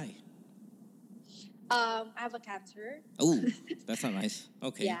you die? I have a cancer. Oh, that's not nice.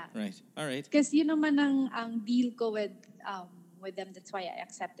 Okay, Yeah. Right. All right. Because yun naman ang deal ko with them. That's why I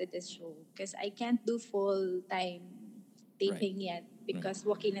accepted this show. Because I can't do full-time taping yet because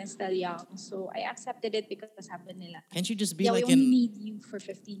Joaquin is still young. So I accepted it because sabi nila, can't you just be like we only need you for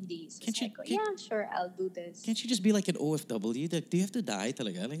 15 days. Yeah, sure, I'll do this. Can't you just be like an OFW? Do you have to die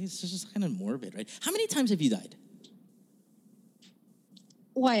talaga? Like, it's just kind of morbid, right? How many times have you died?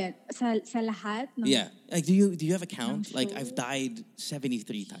 What? Sa lahat? No? Yeah. Like, do you have a count? Like, I've died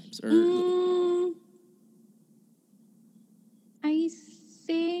 73 times. Or I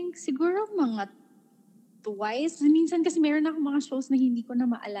think siguro mga twice. Minsan kasi meron ako mga shows na hindi ko na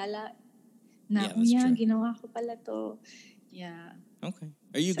maalala na ginawa ko pala to. Yeah. Okay.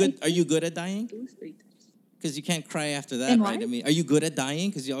 Are you good? Are you good at dying? 2, 3 times. Because you can't cry after that, And right? what? I mean, are you good at dying?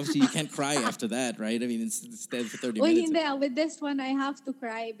 Because obviously you can't cry after that, right? I mean, it's dead for 30 minutes. Hindi. With this one, I have to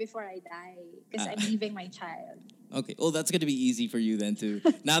cry before I die because I'm leaving my child. Okay. Well, that's going to be easy for you then too.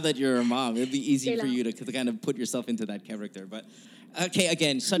 Now that you're a mom, it'll be easy for you to kind of put yourself into that character. But okay,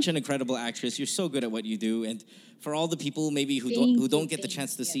 again, such an incredible actress. You're so good at what you do, and for all the people maybe who don't get the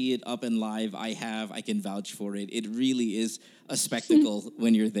chance to see it up and live, I can vouch for it. It really is a spectacle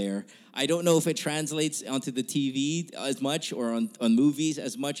when you're there. I don't know if it translates onto the TV as much or on movies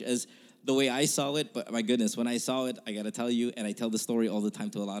as much as the way I saw it, but my goodness, when I saw it, I got to tell you, and I tell the story all the time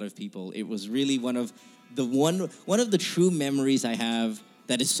to a lot of people, it was really one of the true memories I have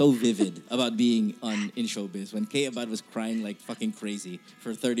that is so vivid about being in showbiz when Kay Abad was crying like fucking crazy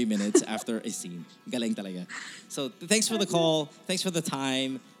for 30 minutes after a scene. Galing talaga. So thanks for the call. Thanks for the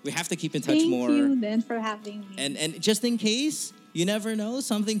time. We have to keep in touch more. Thank you then for having me. And just in case, you never know,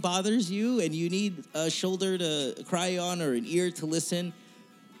 something bothers you and you need a shoulder to cry on or an ear to listen.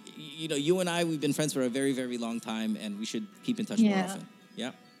 You know, you and I, we've been friends for a very, very long time, and we should keep in touch more often.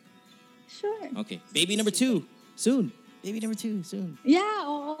 Yeah? Sure. Okay. Baby number 2, soon. Baby number 2, soon. Yeah,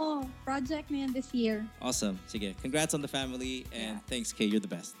 oo. Project na yan this year. Awesome. Sige. Congrats on the family, and thanks, Kay. You're the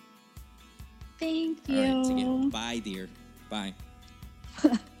best. Thank you. All right. Sige. Bye, dear. Bye.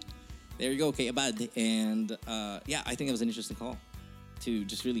 There you go, Kay Abad. And I think it was an interesting call to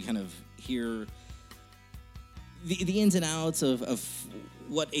just really kind of hear the ins and outs of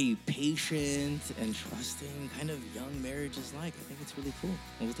what a patient and trusting kind of young marriage is like. I think it's really cool.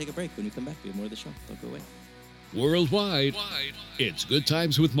 And we'll take a break. When we come back, we have more of the show. Don't go away. Worldwide, it's Good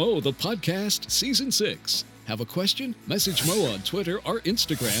Times with Mo, the podcast, Season 6. Have a question? Message Mo on Twitter or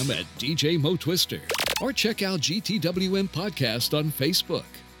Instagram at DJ Mo Twister. Or check out GTWM Podcast on Facebook.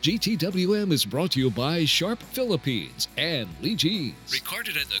 GTWM is brought to you by Sharp Philippines and Lee Jeans.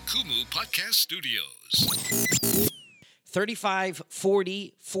 Recorded at the Kumu Podcast Studios. 35,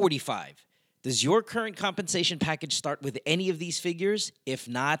 40, 45. Does your current compensation package start with any of these figures? If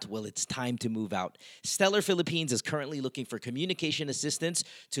not, well, it's time to move out. Stellar Philippines is currently looking for communication assistants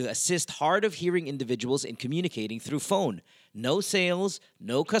to assist hard of hearing individuals in communicating through phone. No sales,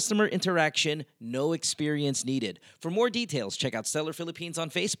 no customer interaction, no experience needed. For more details, check out Stellar Philippines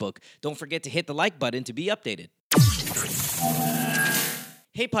on Facebook. Don't forget to hit the like button to be updated.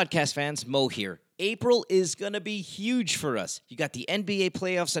 Hey, podcast fans, Mo here. April is going to be huge for us. You got the NBA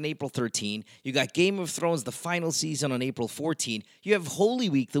playoffs on April 13. You got Game of Thrones, the final season on April 14. You have Holy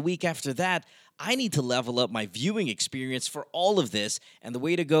Week the week after that. I need to level up my viewing experience for all of this, and the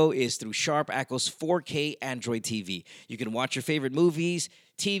way to go is through Sharp Aqua's 4K Android TV. You can watch your favorite movies,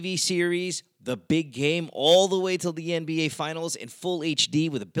 TV series, the big game, all the way till the NBA Finals in full HD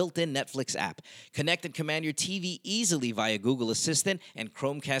with a built-in Netflix app. Connect and command your TV easily via Google Assistant and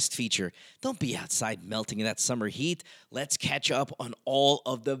Chromecast feature. Don't be outside melting in that summer heat. Let's catch up on all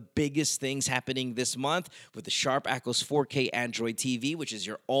of the biggest things happening this month with the Sharp Aquos 4K Android TV, which is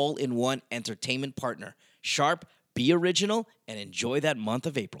your all-in-one entertainment partner. Sharp, be original, and enjoy that month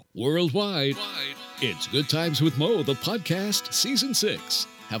of April. Worldwide, it's Good Times with Mo, the podcast, Season 6.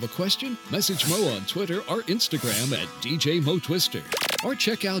 Have a question? Message Mo on Twitter or Instagram at DJ Mo Twister. Or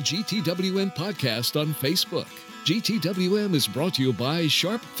check out GTWM Podcast on Facebook. GTWM is brought to you by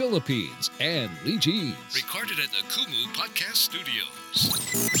Sharp Philippines and Lee Jeans. Recorded at the Kumu Podcast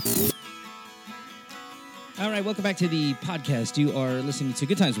Studios. All right, welcome back to the podcast. You are listening to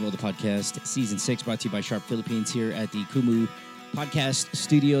Good Times World, the podcast, Season 6, brought to you by Sharp Philippines here at the Kumu Podcast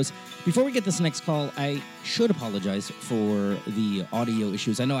Studios. Before we get this next call, I should apologize for the audio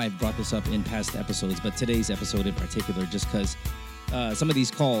issues. I know I've brought this up in past episodes, but today's episode in particular, just because some of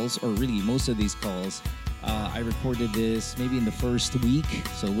these calls, or really most of these calls, I recorded this maybe in the first week.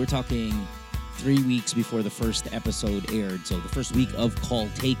 So we're talking 3 weeks before the first episode aired. So the first week of call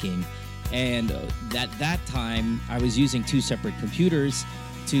taking. And at that time, I was using 2 separate computers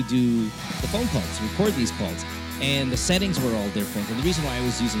to do the phone calls, record these calls. And the settings were all different. And the reason why I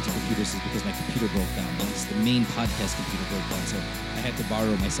was using 2 computers is because my computer broke down. At least the main podcast computer broke down. So I had to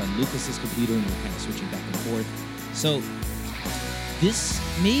borrow my son Lucas's computer, and we're kind of switching back and forth. So this,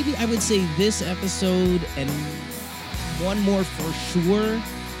 maybe I would say this episode and one more for sure,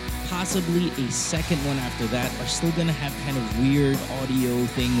 possibly a second one after that, are still going to have kind of weird audio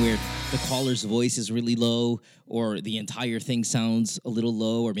thing where the caller's voice is really low, or the entire thing sounds a little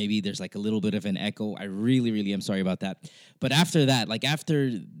low, or maybe there's like a little bit of an echo. I really, really am sorry about that. But after that, like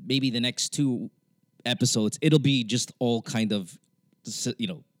after maybe the next 2 episodes, it'll be just all kind of, you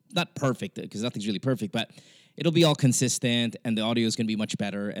know, not perfect, because nothing's really perfect, but it'll be all consistent, and the audio is going to be much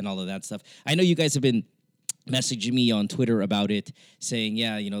better and all of that stuff. I know you guys have been messaging me on Twitter about it, saying,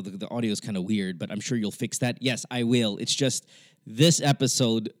 yeah, you know, the audio is kind of weird, but I'm sure you'll fix that. Yes, I will. It's just this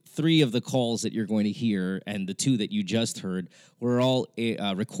episode, 3 of the calls that you're going to hear and the 2 that you just heard were all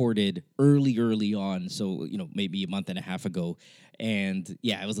recorded early on. So, you know, maybe a month and a half ago. And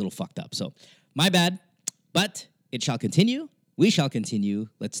yeah, it was a little fucked up. So my bad, but it shall continue. We shall continue.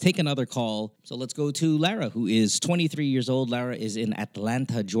 Let's take another call. So let's go to Lara, who is 23 years old. Lara is in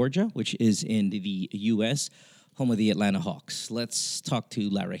Atlanta, Georgia, which is in the U.S., home of the Atlanta Hawks. Let's talk to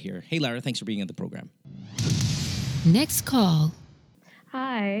Lara here. Hey, Lara, thanks for being on the program. Next call.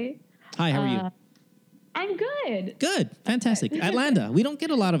 Hi. Hi, how are you? I'm good. Good. Fantastic. Atlanta. We don't get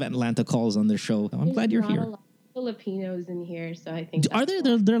a lot of Atlanta calls on this show. I'm glad you're here. Filipinos in here, so I think Are there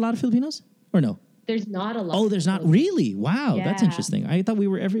are a lot of Filipinos or no? there's not a lot. Oh, there's not really. Wow, that's Yeah. interesting. I thought we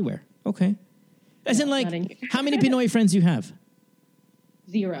were everywhere. Okay. As in, not in like, here. how many Pinoy friends you have?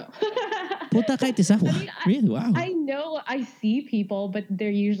 0. Puta kahit isa. Wow. Really? Wow. I know I see people, but they're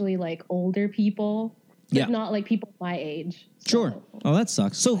usually like older people, but Yeah. not like people my age. So Sure. Oh, that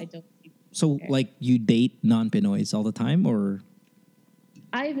sucks. So, I don't. like, you date non-Pinoys all the time, or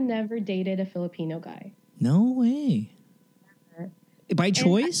I've never dated a Filipino guy. no way? By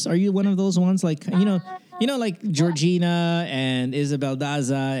choice? Are you one of those ones like like Georgina and Isabel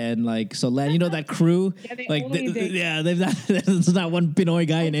Daza and like Solen? You know that crew? Yeah, they like only date- they've not. There's not one Pinoy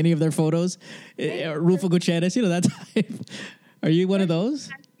guy in any of their photos. Rufo Gutierrez, that type. Are you one of those?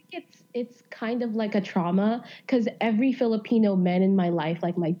 I think it's kind of like a trauma because every Filipino men in my life,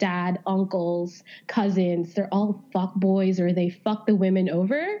 like my dad, uncles, cousins, they're all fuck boys or they fuck the women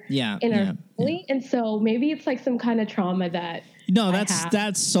over in our family. And so maybe it's like some kind of trauma that No,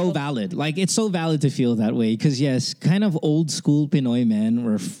 that's so valid. Like, it's so valid to feel that way because, yes, kind of old school Pinoy men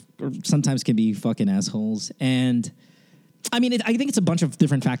or sometimes can be fucking assholes. And I mean, I think it's a bunch of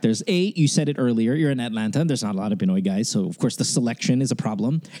different factors. You said it earlier. You're in Atlanta, and there's not a lot of Pinoy guys. So, of course, the selection is a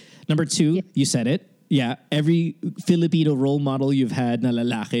problem. Number 2, you said it. Yeah, every Filipino role model you've had na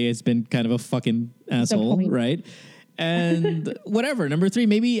lalaki has been kind of a fucking asshole, right? And whatever. Number 3,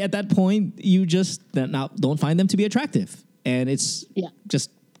 maybe at that point, you just now don't find them to be attractive. And it's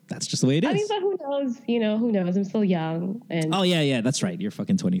that's just the way it is. I mean, but who knows? Who knows? I'm still young. And oh, yeah, that's right. You're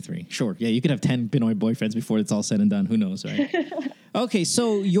fucking 23. Sure. Yeah, you could have 10 Pinoy boyfriends before it's all said and done. Who knows, right? Okay,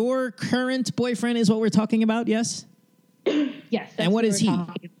 so your current boyfriend is what we're talking about, yes? Yes. And what is he?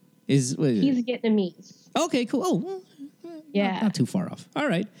 He's Vietnamese. Okay, cool. Oh, well, yeah. Not too far off. All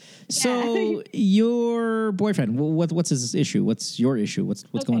right. So your boyfriend, what's his issue? What's your issue? What's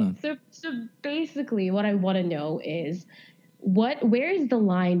going on? So basically what I want to know is where is the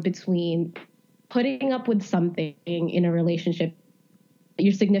line between putting up with something in a relationship that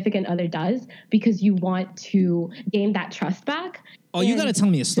your significant other does because you want to gain that trust back? Oh, you got to tell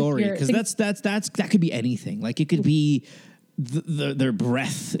me a story because that could be anything. Like, it could be their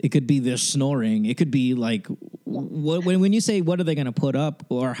breath, it could be their snoring, it could be like when you say what are they going to put up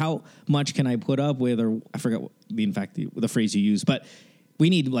or how much can I put up with, or I forgot the phrase you use, but we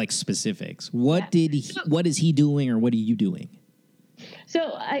need like specifics. What is he doing or what are you doing?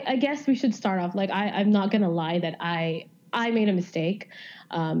 So I guess we should start off like I'm not going to lie that I made a mistake.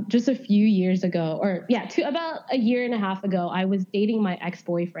 Just a few years ago, about a year and a half ago, I was dating my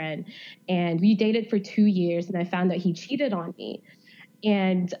ex-boyfriend and we dated for 2 years and I found that he cheated on me.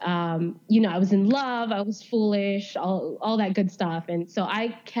 And, I was in love, I was foolish, all that good stuff. And so I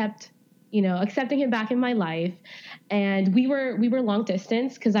kept, accepting him back in my life. And we were long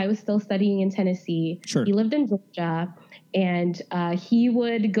distance because I was still studying in Tennessee. Sure. He lived in Georgia. And he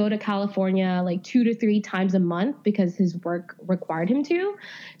would go to California like 2 to 3 times a month because his work required him to.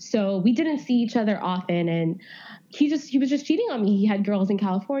 So we didn't see each other often. And he was just cheating on me. He had girls in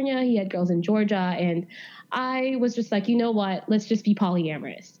California. He had girls in Georgia. And I was just like, you know what? Let's just be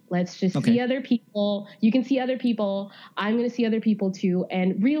polyamorous. Let's just see other people. You can see other people. I'm going to see other people too.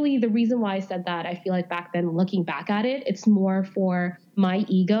 And really the reason why I said that, I feel like back then, looking back at it, it's more for my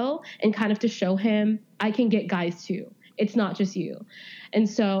ego and kind of to show him I can get guys too. It's not just you. And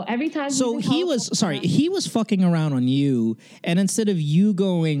so every time. So he was fucking around on you. And instead of you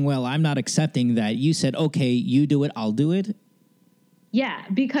going, well, I'm not accepting that, you said, okay, you do it, I'll do it. Yeah,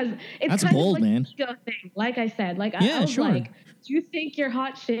 because it's that's kind bold, of like man. An ego thing. Like I said, I was like, you think you're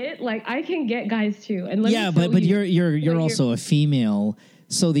hot shit? Like I can get guys too. And but you're also a female.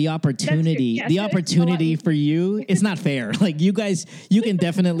 So the opportunity, for you, it's not fair. Like you guys, you can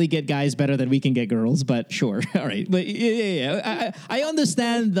definitely get guys better than we can get girls, but sure. All right. But I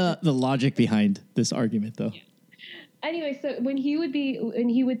understand the logic behind this argument though. Yeah. Anyway, so when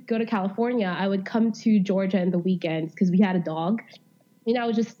he would go to California, I would come to Georgia in the weekends because we had a dog. And I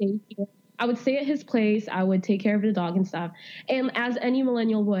would just stay here. I would stay at his place. I would take care of the dog and stuff. And as any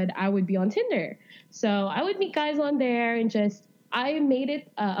millennial would, I would be on Tinder. So I would meet guys on there and I made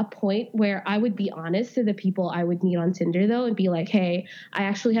it a point where I would be honest to the people I would meet on Tinder, though, and be like, hey, I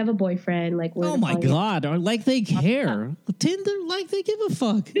actually have a boyfriend. Like, oh, my God. Like they care. Tinder, like they give a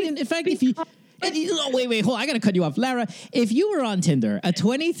fuck. In fact, if you... wait, hold on. I got to cut you off. Lara, if you were on Tinder, a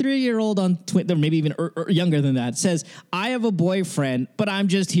 23-year-old on Twitter, maybe even or younger than that, says, I have a boyfriend, but I'm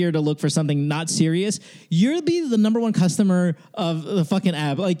just here to look for something not serious, you'll be the number one customer of the fucking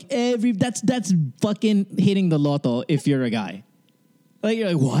app. Like, that's fucking hitting the lotto if you're a guy. Like,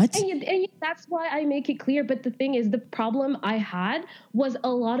 you're like, what? And that's why I make it clear. But the thing is, the problem I had was a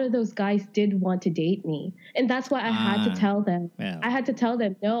lot of those guys did want to date me. And that's why I had to tell them. Yeah. I had to tell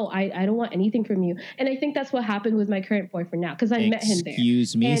them, no, I don't want anything from you. And I think that's what happened with my current boyfriend now, because I met him there.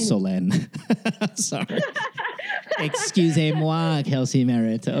 Excuse me, Solène. Sorry. Excusez-moi, Kelsey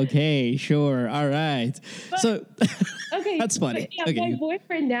Merritt. Okay, sure. All right. Okay. That's funny. Yeah, okay. My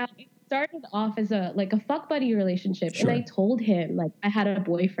boyfriend now started off as a fuck buddy relationship. Sure. And I told him like I had a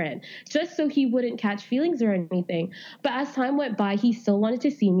boyfriend just so he wouldn't catch feelings or anything. But as time went by, he still wanted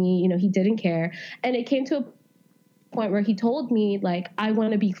to see me. You know, he didn't care. And it came to a point where he told me like, I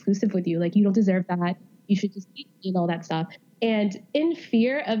want to be exclusive with you. Like, you don't deserve that. You should just eat me and all that stuff. And in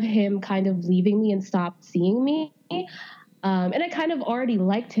fear of him kind of leaving me and stop seeing me, and I kind of already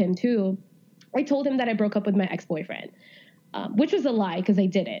liked him too, I told him that I broke up with my ex-boyfriend, which was a lie because I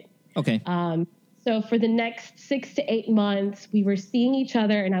didn't. Okay. So for the next 6 to 8 months, we were seeing each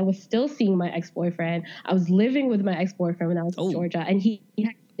other, and I was still seeing my ex-boyfriend. I was living with my ex-boyfriend when I was in Georgia, and he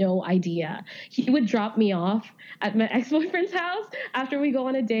had no idea. He would drop me off at my ex-boyfriend's house after we go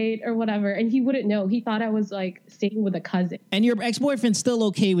on a date or whatever, and he wouldn't know. He thought I was like staying with a cousin. And your ex-boyfriend's still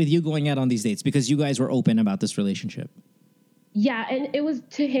okay with you going out on these dates because you guys were open about this relationship? Yeah, and it was,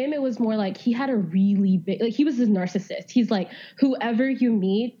 to him, it was more like he had a really big, like he was this narcissist. He's like, whoever you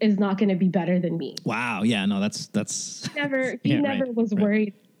meet is not going to be better than me. Wow. Yeah, no, that's. He never was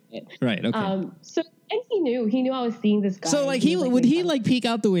worried. Right. Okay. So, and he knew I was seeing this guy. So like would he like peek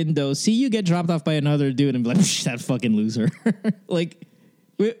out the window, see you get dropped off by another dude and be like, that fucking loser? Like,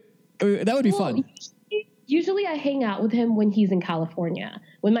 that would be fun. Usually I hang out with him when he's in California,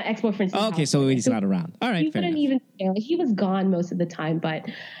 when my ex-boyfriend's in California. So he's not around. All right, he wouldn't even care. Like, he was gone most of the time. But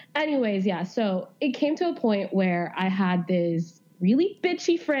anyways, yeah. So it came to a point where I had this really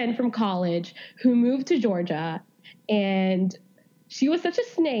bitchy friend from college who moved to Georgia, and she was such a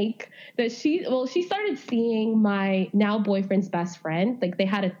snake that she started seeing my now boyfriend's best friend. Like, they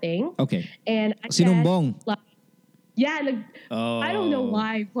had a thing. Okay. And Sinumbong. Yeah, like, I don't know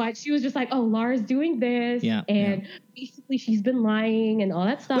why, but she was just like, "Oh, Lara's doing this," and basically she's been lying and all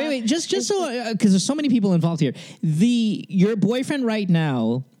that stuff. Wait, just so, because there's so many people involved here. Your boyfriend right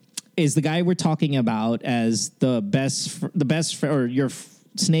now is the guy we're talking about as the best or your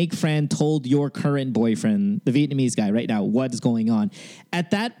snake friend told your current boyfriend, the Vietnamese guy, right now what's going on.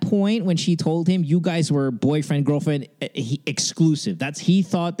 At that point, when she told him you guys were boyfriend girlfriend exclusive, he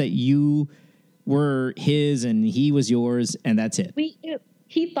thought that you were his and he was yours, and that's it.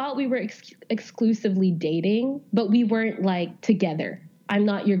 He thought we were exclusively dating, but we weren't like together. I'm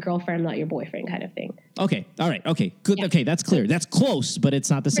not your girlfriend, I'm not your boyfriend kind of thing. Okay. All right. Okay. Good. Yeah. Okay. That's clear. That's close, but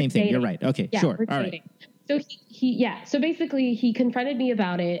it's not the same thing. You're right. Okay. Sure. All right. So so basically he confronted me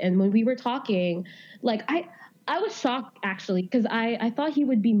about it. And when we were talking, like I was shocked actually, because I thought he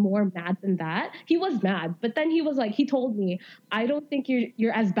would be more mad than that. He was mad, but then he was like, he told me, I don't think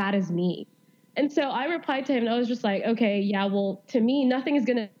you're as bad as me. And so I replied to him, and I was just like, okay, yeah, well, to me, nothing is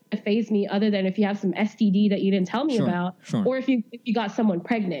going to faze me other than if you have some STD that you didn't tell me about, or if you got someone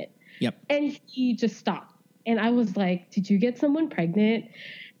pregnant. Yep. And he just stopped. And I was like, did you get someone pregnant?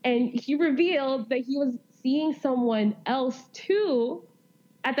 And he revealed that he was seeing someone else too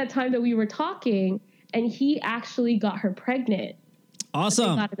at that time that we were talking, and he actually got her pregnant.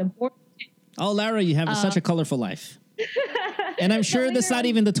 Awesome. Got an abortion. Oh, Lara, you have such a colorful life. And I'm sure that's not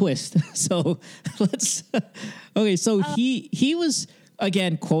even the twist. So let's. Okay, so he was,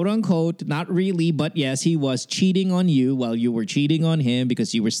 again, quote unquote, not really, but yes, he was cheating on you while you were cheating on him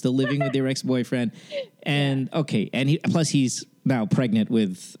because you were still living with your ex-boyfriend. And plus he's now pregnant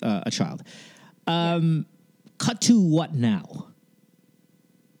with a child. Cut to what now?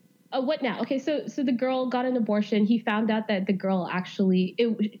 What now? Okay, so the girl got an abortion. He found out that the girl actually,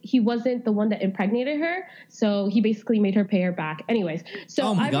 he wasn't the one that impregnated her, so he basically made her pay her back. Anyways, so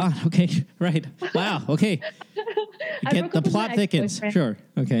oh my God, okay, right, wow, okay. Get the plot thickens, sure,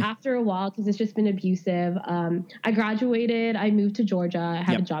 okay. After a while, because it's just been abusive. I graduated. I moved to Georgia. I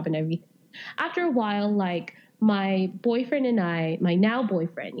have a job and everything. After a while, like, my boyfriend and I, my now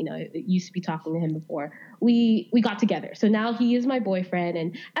boyfriend, used to be talking to him before, we got together. So now he is my boyfriend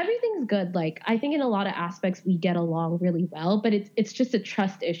and everything's good. Like, I think in a lot of aspects we get along really well, but it's just a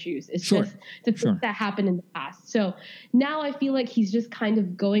trust issues. It's just the things that happened in the past. So now I feel like he's just kind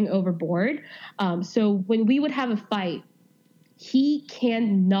of going overboard. So when we would have a fight, he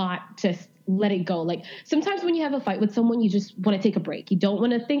cannot just let it go. Like, sometimes when you have a fight with someone, you just want to take a break. You don't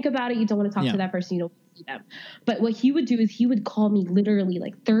want to think about it. You don't want to talk to that person. You don't see them. But what he would do is he would call me literally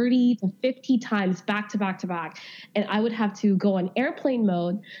like 30 to 50 times back to back to back. And I would have to go on airplane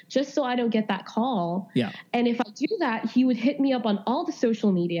mode just so I don't get that call. Yeah. And if I do that, he would hit me up on all the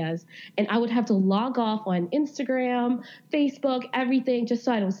social medias and I would have to log off on Instagram, Facebook, everything just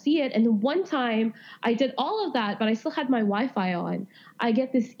so I don't see it. And then one time I did all of that, but I still had my Wi-Fi on. I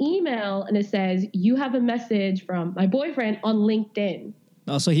get this email and it says, you have a message from my boyfriend on LinkedIn.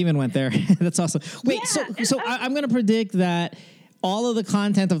 Oh, so he even went there. That's awesome. Wait, Yeah, so I'm going to predict that all of the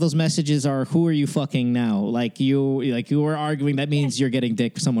content of those messages are, who are you fucking now? Like you were arguing, that means you're getting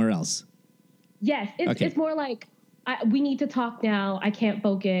dick somewhere else. Yes, it's more like, we need to talk now. I can't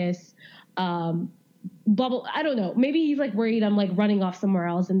focus. Bubble, I don't know. Maybe he's like worried I'm like running off somewhere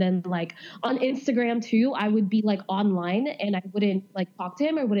else. And then like on Instagram too, I would be like online and I wouldn't like talk to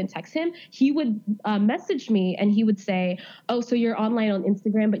him or wouldn't text him. He would message me and he would say, oh, so you're online on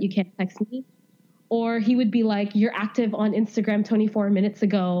Instagram, but you can't text me. Or he would be like, you're active on Instagram 24 minutes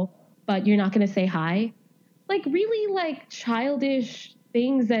ago, but you're not going to say hi. Like really like childish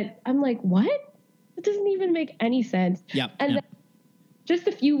things that I'm like, what? It doesn't even make any sense. Yep. And then just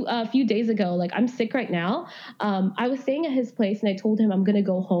a few days ago, like I'm sick right now. I was staying at his place and I told him I'm going to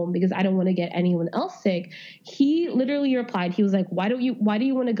go home because I don't want to get anyone else sick. He literally replied, he was like, why do you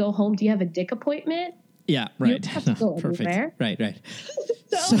want to go home? Do you have a dick appointment? Yeah, right. You have to go Perfect. everywhere. Right.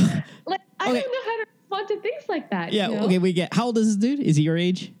 So like, I don't know how to respond to things like that. Yeah. You know? Okay. We get, how old is this dude? Is he your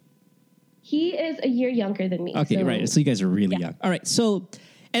age? He is a year younger than me. Okay. Right. So you guys are really young. All right. So,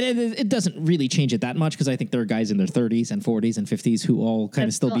 and it doesn't really change it that much because I think there are guys in their 30s and 40s and 50s who all kind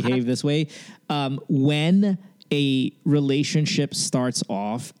of still behave this way. When a relationship starts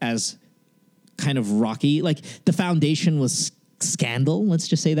off as kind of rocky, like the foundation was scandal, let's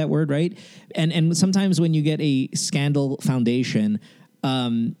just say that word, right? And sometimes when you get a scandal foundation,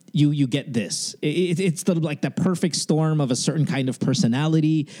 you get this. It's the perfect storm of a certain kind of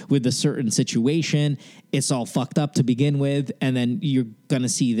personality with a certain situation. It's all fucked up to begin with, and then you're gonna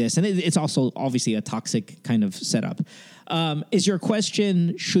see this, and it's also obviously a toxic kind of setup. Is your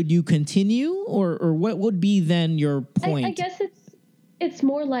question, should you continue, or what would be then your point? I guess it's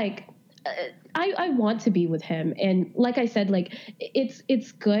more like I want to be with him, and like I said, like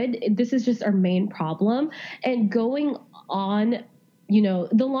it's good. This is just our main problem, and going on. You know,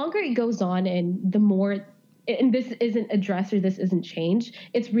 the longer it goes on and the more, and this isn't addressed or this isn't changed,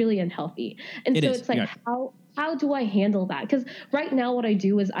 it's really unhealthy. And so it's like, how do I handle that? Because right now what I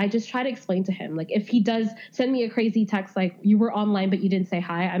do is I just try to explain to him, like if he does send me a crazy text, like you were online, but you didn't say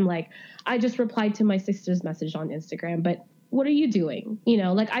hi. I'm like, I just replied to my sister's message on Instagram, but what are you doing? You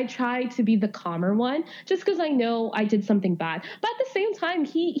know, like I try to be the calmer one just because I know I did something bad. But at the same time,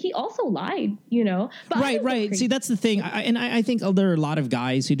 he also lied, you know. But right. See, that's the thing. I think there are a lot of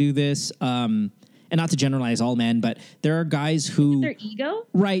guys who do this. And not to generalize all men, but there are guys who... Their ego?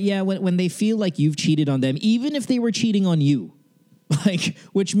 Right, yeah. When they feel like you've cheated on them, even if they were cheating on you, like,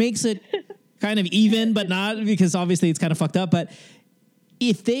 which makes it kind of even, but not, because obviously it's kind of fucked up. But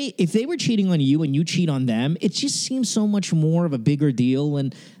if they were cheating on you and you cheat on them, it just seems so much more of a bigger deal.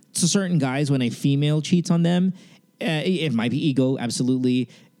 And to certain guys, when a female cheats on them, it might be ego, absolutely.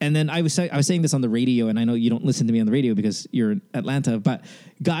 And then I was saying this on the radio, and I know you don't listen to me on the radio because you're in Atlanta, but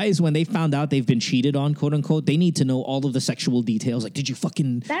guys, when they found out they've been cheated on, quote unquote, they need to know all of the sexual details. Like, did you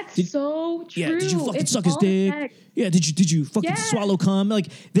fucking... so true. Yeah, did you fucking suck his dick? Sex. Yeah, did you fucking swallow cum? Like,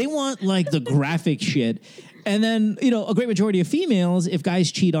 they want like the graphic shit. And then, you know, a great majority of females, if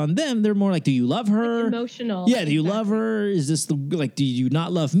guys cheat on them, they're more like, do you love her? Like emotional. Yeah, do you love her? Is this do you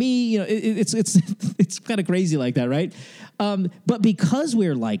not love me? You know, it's kind of crazy like that, right? But because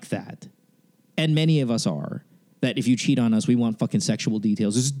we're like that, and many of us are, that if you cheat on us, we want fucking sexual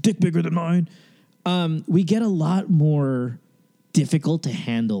details. Is his dick bigger than mine? We get a lot more difficult to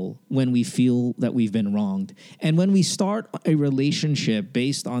handle when we feel that we've been wronged. And when we start a relationship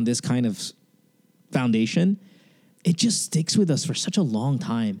based on this kind of foundation, it just sticks with us for such a long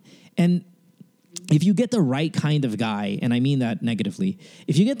time. And if you get the right kind of guy, and I mean that negatively,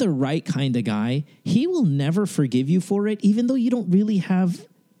 if you get the right kind of guy, he will never forgive you for it, even though you don't really have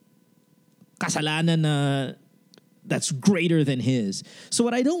kasalanan that's greater than his. So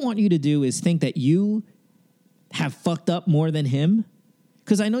what I don't want you to do is think that you have fucked up more than him.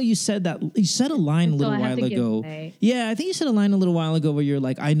 Because I know you said a line a little while ago. Yeah, I think you said a line a little while ago where you're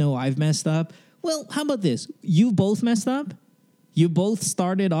like, I know I've messed up. Well, how about this? You both messed up. You both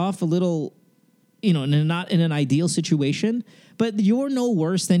started off a little, you know, not in an ideal situation, but you're no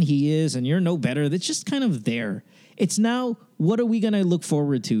worse than he is and you're no better. That's just kind of there. It's now, what are we going to look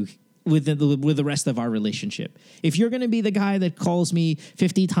forward to with the rest of our relationship. If you're going to be the guy that calls me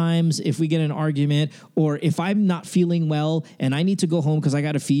 50 times if we get in an argument, or if I'm not feeling well and I need to go home because I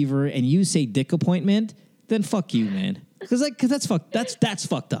got a fever, and you say dick appointment, then fuck you, man. Because that's fucked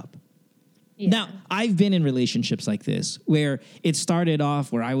up. Yeah. Now, I've been in relationships like this where it started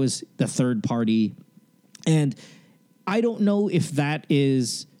off where I was the third party, and I don't know if that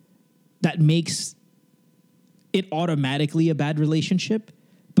makes it automatically a bad relationship,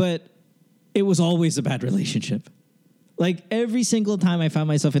 but it was always a bad relationship. Like every single time I found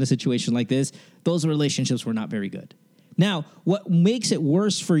myself in a situation like this, those relationships were not very good. Now, what makes it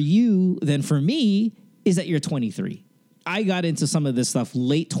worse for you than for me is that you're 23. I got into some of this stuff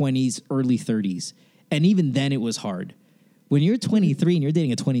late 20s, early 30s. And even then it was hard. When you're 23 and you're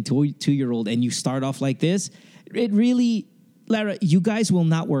dating a 22-year-old and you start off like this, it really, Lara, you guys will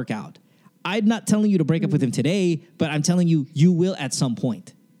not work out. I'm not telling you to break up with him today, but I'm telling you, you will at some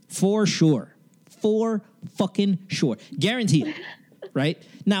point. For sure. For fucking sure. Guaranteed. Right?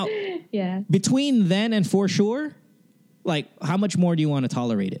 Now, yeah. Between then and for sure, like, how much more do you want to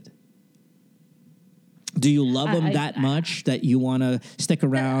tolerate it? Do you love him that much that you want to stick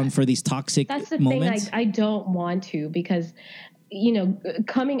around for these toxic moments? That's the thing. I don't want to, because, you know,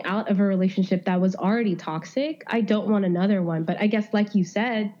 coming out of a relationship that was already toxic, I don't want another one. But I guess, like you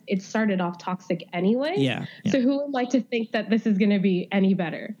said, it started off toxic anyway. Yeah. So who would like to think that this is going to be any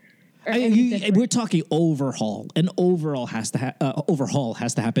better? We're talking overhaul. An overhaul has to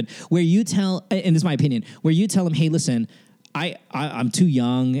happen. Where you tell, and this is my opinion, where you tell him, hey, listen, I'm too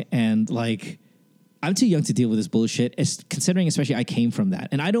young, and like, I'm too young to deal with this bullshit, considering especially I came from that.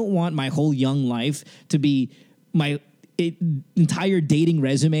 And I don't want my whole young life to be my entire dating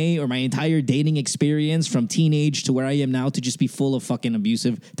resume or my entire dating experience from teenage to where I am now to just be full of fucking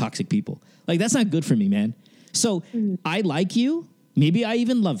abusive, toxic people. Like, that's not good for me, man. So I like you. Maybe I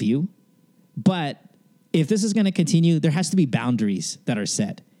even love you. But if this is going to continue, there has to be boundaries that are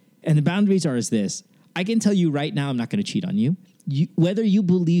set. And the boundaries are this. I can tell you right now, I'm not going to cheat on you. Whether you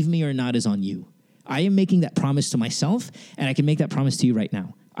believe me or not is on you. I am making that promise to myself, and I can make that promise to you right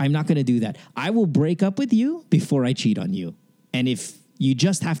now. I'm not going to do that. I will break up with you before I cheat on you. And if you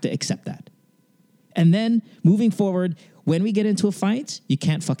just have to accept that. And then moving forward, when we get into a fight, you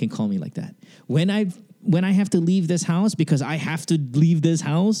can't fucking call me like that. When I have to leave this house because I have to leave this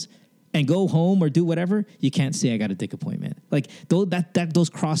house and go home or do whatever, you can't say I got a dick appointment. Like, those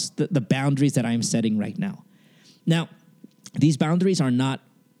cross the boundaries that I'm setting right now. Now, these boundaries are not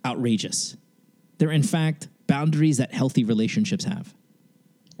outrageous. They're, in fact, boundaries that healthy relationships have.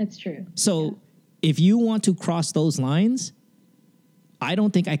 That's true. So if you want to cross those lines, I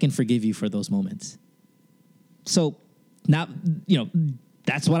don't think I can forgive you for those moments. So now,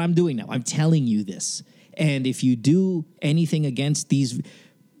 that's what I'm doing now. I'm telling you this. And if you do anything against these,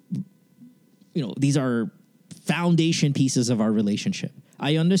 these are foundation pieces of our relationship.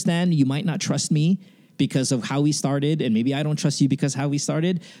 I understand you might not trust me because of how we started, and maybe I don't trust you because how we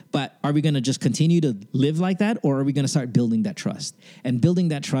started, but are we going to just continue to live like that, or are we going to start building that trust? And building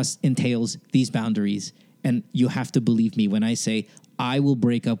that trust entails these boundaries, and you have to believe me when I say I will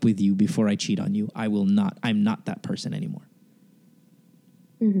break up with you before I cheat on you. I'm not that person anymore.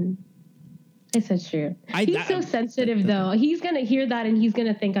 Mm-hmm. It's so true. He's so sensitive, though. He's gonna hear that and he's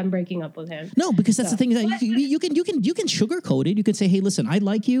gonna think I'm breaking up with him. No, because that's the thing that you can sugarcoat it. You can say, "Hey, listen, I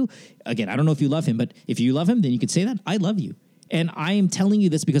like you." Again, I don't know if you love him, but if you love him, then you can say that I love you, and I am telling you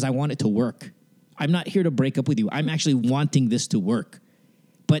this because I want it to work. I'm not here to break up with you. I'm actually wanting this to work,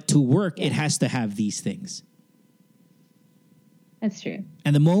 but to work, it has to have these things. That's true.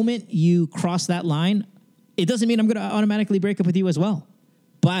 And the moment you cross that line, it doesn't mean I'm going to automatically break up with you as well,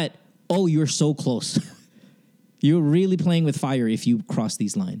 but. Oh, you're so close. You're really playing with fire if you cross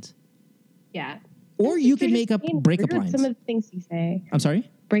these lines. Yeah. Or you can make up breakup lines. Some of the things you say. I'm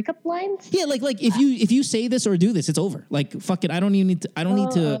sorry? Breakup lines? Yeah, like if you say this or do this, it's over. Like, fuck it. I don't need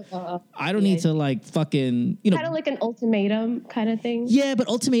to like fucking, kind of like an ultimatum kind of thing. Yeah, but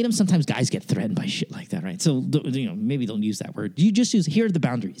ultimatum, sometimes guys get threatened by shit like that, right? So, maybe don't use that word. You just use, here are the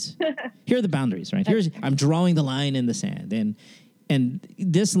boundaries. Here are the boundaries, right? I'm drawing the line in the sand. And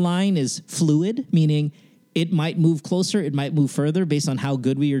this line is fluid, meaning it might move closer, it might move further based on how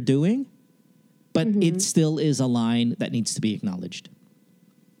good we are doing, but it still is a line that needs to be acknowledged.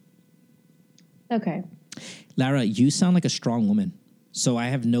 Okay. Lara, you sound like a strong woman, so I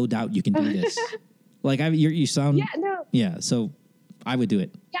have no doubt you can do this. You sound... Yeah, no. Yeah, so I would do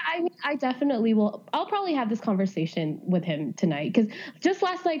it. Yeah, I mean, I definitely will. I'll probably have this conversation with him tonight, because just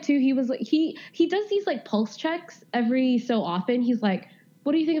last night too, he was like, he does these like pulse checks every so often. He's like,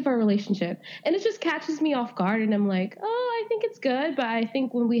 what do you think of our relationship? And it just catches me off guard, and I'm like, oh, I think it's good, but I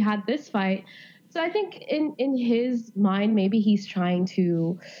think when we had this fight, so I think in his mind, maybe he's trying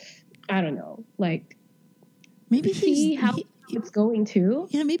to, I don't know, like maybe see how it's going to.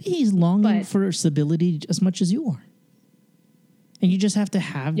 Yeah, maybe he's longing for stability as much as you are, and you just have to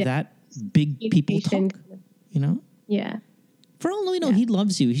have that big people talk. You know? Yeah. For all we know, he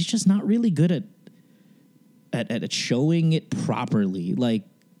loves you. He's just not really good at showing it properly, like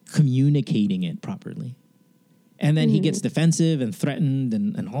communicating it properly. And then he gets defensive and threatened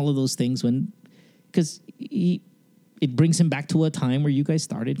and all of those things because it brings him back to a time where you guys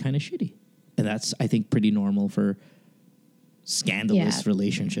started kind of shitty. And that's, I think, pretty normal for scandalous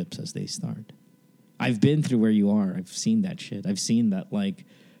relationships as they start. I've been through where you are. I've seen that shit. I've seen that, like,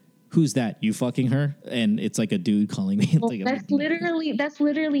 who's that? You fucking her? And it's like a dude calling me. Well, that's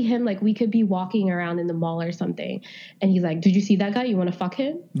literally him. Like, we could be walking around in the mall or something, and he's like, "Did you see that guy? You want to fuck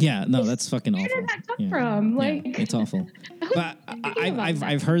him?" Yeah, no, that's fucking awful. Where did that come from? Like, it's awful. But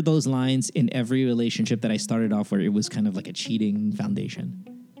I've heard those lines in every relationship that I started off where it was kind of like a cheating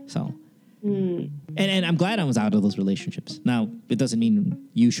foundation. So, and I'm glad I was out of those relationships. Now, it doesn't mean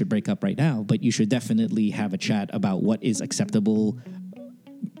you should break up right now, but you should definitely have a chat about what is acceptable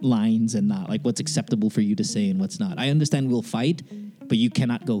lines and not, like what's acceptable for you to say and what's not. I understand we'll fight, but you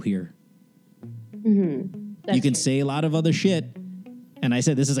cannot go here. You can say a lot of other shit, and I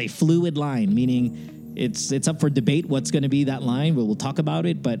said this is a fluid line, meaning it's up for debate what's going to be that line. We'll talk about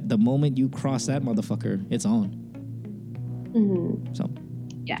it, but the moment you cross that motherfucker, it's on. So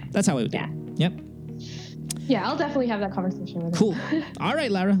that's how I would do it. Yep. Yeah, I'll definitely have that conversation with him. Cool. All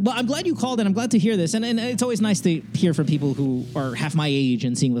right, Lara. Well, I'm glad you called, and I'm glad to hear this. And it's always nice to hear from people who are half my age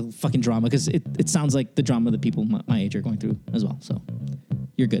and seeing the fucking drama, because it sounds like the drama that people my age are going through as well. So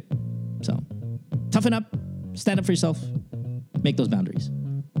you're good. So toughen up, stand up for yourself, make those boundaries.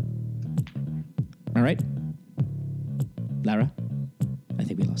 All right, Lara, I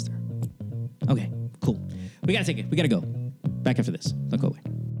think we lost her. Okay, cool. We gotta take it. We gotta go. Back after this. Don't go away.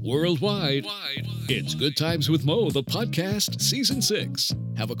 Worldwide, it's Good Times with Mo, the podcast, Season 6.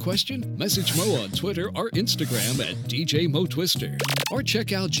 Have a question? Message Mo on Twitter or Instagram at DJ Mo Twister. Or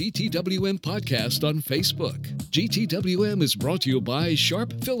check out GTWM Podcast on Facebook. GTWM is brought to you by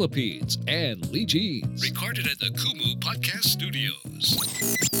Sharp Philippines and Lee Jeans. Recorded at the Kumu Podcast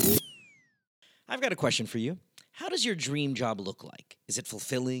Studios. I've got a question for you. How does your dream job look like? Is it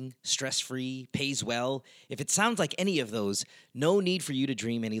fulfilling, stress-free, pays well? If it sounds like any of those, no need for you to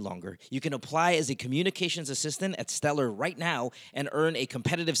dream any longer. You can apply as a communications assistant at Stellar right now and earn a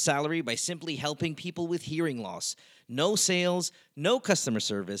competitive salary by simply helping people with hearing loss. No sales, no customer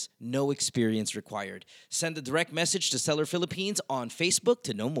service, no experience required. Send a direct message to Stellar Philippines on Facebook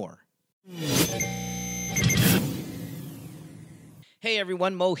to know more. Hey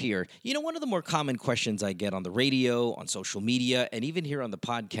everyone, Mo here. You know, one of the more common questions I get on the radio, on social media, and even here on the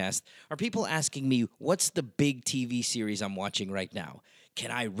podcast are people asking me, what's the big TV series I'm watching right now? Can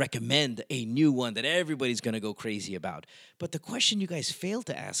I recommend a new one that everybody's going to go crazy about? But the question you guys fail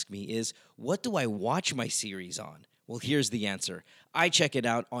to ask me is, what do I watch my series on? Well, here's the answer. I check it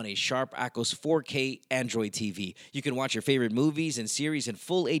out on a Sharp Aquos 4K Android TV. You can watch your favorite movies and series in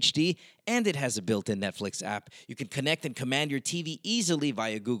full HD, and it has a built-in Netflix app. You can connect and command your TV easily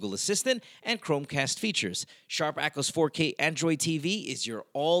via Google Assistant and Chromecast features. Sharp Aquos 4K Android TV is your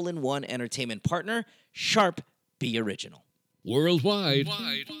all-in-one entertainment partner. Sharp, be original. Worldwide,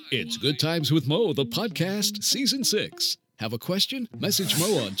 it's Good Times with Mo, the podcast, Season 6. Have a question? Message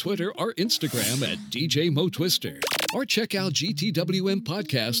Mo on Twitter or Instagram at DJ Mo Twister. Or check out GTWM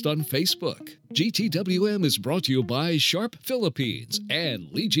Podcast on Facebook. GTWM is brought to you by Sharp Philippines and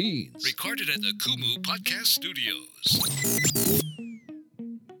Lee Jeans. Recorded at the Kumu Podcast Studios.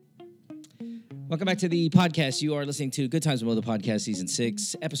 Welcome back to the podcast. You are listening to Good Times with Mo, the podcast, Season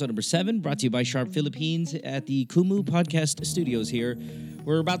 6, episode number 7, brought to you by Sharp Philippines at the Kumu Podcast Studios here.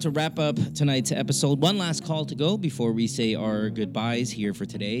 We're about to wrap up tonight's episode. One last call to go before we say our goodbyes here for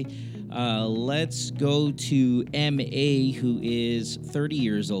today. Let's go to M.A., who is 30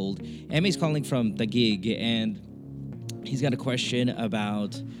 years old. M.A.'s calling from The Gig, and he's got a question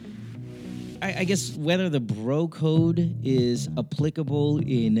about, I guess, whether the bro code is applicable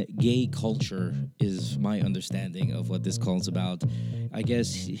in gay culture is my understanding of what this call's about. I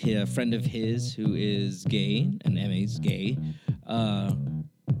guess a friend of his who is gay, and M.A.'s gay,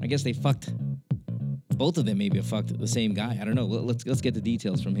 I guess they fucked. Both of them maybe have fucked the same guy. I don't know. Let's get the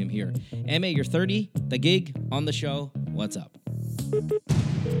details from him here. M.A., you're 30, The Gig, on the show. What's up?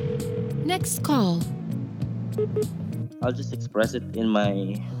 Next call. I'll just express it in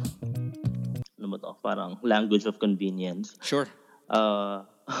my parang language of convenience. Sure.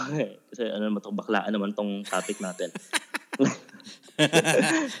 Kasi ano naman itong baklaan naman itong topic natin.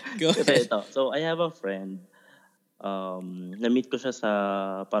 Go Kasi ahead. ito, so I have a friend, na-meet ko siya sa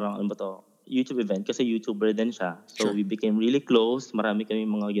parang ano ba to, YouTube event kasi YouTuber din siya. So Sure. we became really close. Marami kami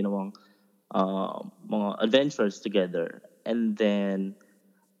mga ginawang mga adventures together. And then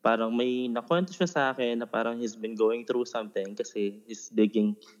parang may nakwento siya sa akin na parang he's been going through something kasi he's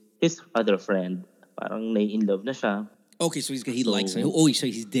digging his other friend. Parang in love na siya. Okay, so he likes it. Oh, so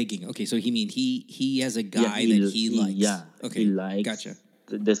he's digging. Okay, so he has a guy that he likes. Yeah, Okay, he likes gotcha.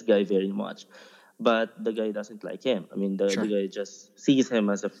 this guy very much. But the guy doesn't like him. I mean, the Sure. guy just sees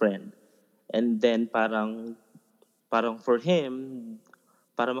him as a friend. And then parang for him,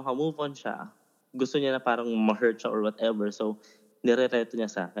 para maka-move on siya, gusto niya na parang ma-hurt siya or whatever. So, nire-reto niya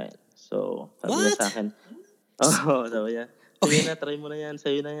sa akin. So, sabi niya What? sa akin, sabi niya, sige na, try mo na yan,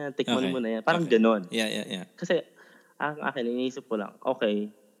 sa'yo na yan, tikman mo na yan. Parang ganon. Yeah. Kasi, ang akin, iniisip ko lang, okay,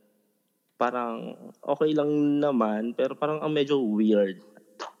 parang okay lang naman, pero parang ang medyo weird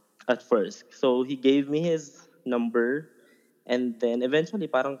at first. So, he gave me his number, and then eventually,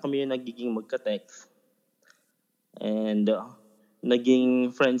 parang kami yung nagiging magka-text. And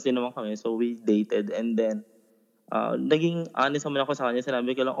naging friends din naman kami, so we dated, and then naging honest naman ako sa kanya.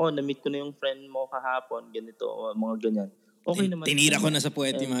 Sinabi ko lang, na-meet ko na yung friend mo kahapon, ganito, mga ganyan. Okay naman. Tinira ko na sa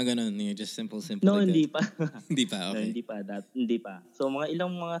puwet yung mga ganun. Just simple No, like hindi that. pa. Hindi pa, okay. No, hindi pa. So,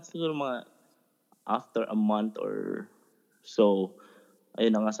 siguro mga after a month or so,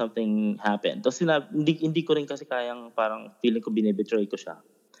 ayun na nga, something happened. Tapos hindi ko rin kasi kayang parang feeling ko binibetray ko siya.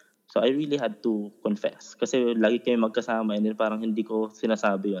 So, I really had to confess. Kasi lagi kami magkasama and then parang hindi ko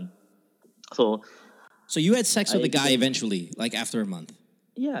sinasabi yun. So you had sex with the guy eventually, like after a month?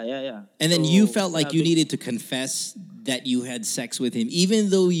 Yeah. And then you felt like you needed to confess that you had sex with him, even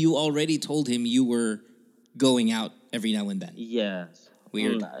though you already told him you were going out every now and then. Yes.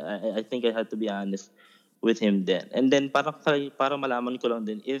 Weird. I think I had to be honest with him then. And then para malaman ko lang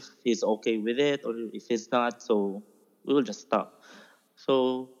din if he's okay with it or if he's not, so we will just stop.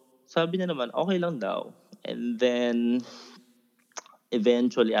 So sabi niya naman, okay lang daw. And then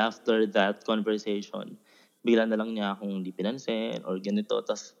eventually after that conversation, bigla na lang niya akong hindi pinansin or ganito.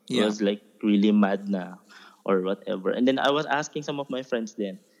 Tapos he was like really mad na or whatever. And then I was asking some of my friends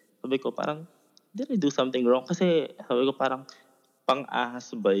then. Sabi ko parang, did I do something wrong? Kasi sabi ko parang,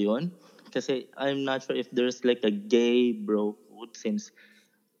 pang-ahas ba yun? Kasi I'm not sure if there's like a gay bro code since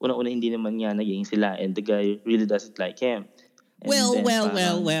una-una hindi naman niya naging sila and the guy really doesn't like him. Well,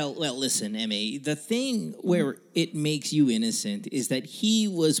 listen, M.A., the thing where it makes you innocent is that he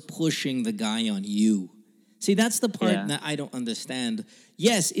was pushing the guy on you. See, that's the part that I don't understand.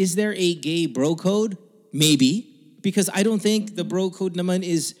 Yes, is there a gay bro code? Maybe. Because I don't think the bro code naman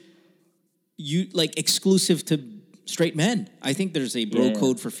is exclusive to straight men. I think there's a bro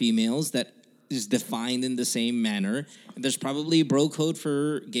code for females that is defined in the same manner. And there's probably a bro code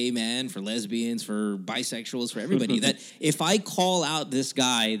for gay men, for lesbians, for bisexuals, for everybody. That if I call out this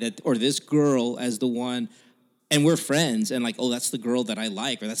guy or this girl as the one, and we're friends, and like, oh, that's the girl that I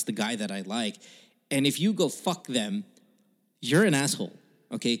like, or that's the guy that I like, and if you go fuck them, you're an asshole.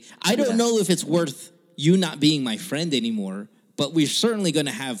 Okay, I don't know if it's worth you not being my friend anymore, but we're certainly going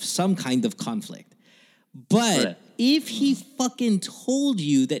to have some kind of conflict. But if he fucking told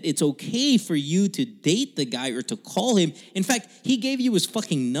you that it's okay for you to date the guy or to call him, in fact, he gave you his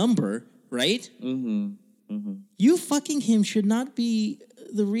fucking number, right? You fucking him should not be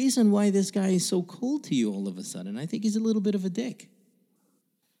the reason why this guy is so cold to you all of a sudden. I think he's a little bit of a dick.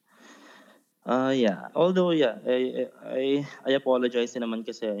 Yeah. Although, I apologize din naman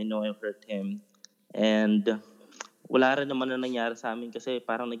kasi I know I hurt him. And wala rin naman na nangyari sa amin kasi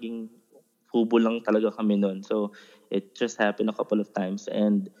parang naging hubo lang talaga kami nun. So, it just happened a couple of times.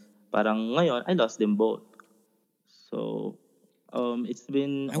 And parang ngayon, I lost them both. So, it's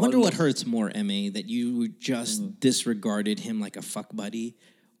been... I wonder what hurts more, M.A., that you just disregarded him like a fuck buddy,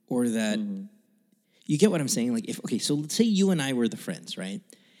 or that... You get what I'm saying? Like, so let's say you and I were the friends, right?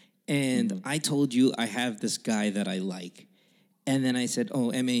 And I told you I have this guy that I like. And then I said, oh,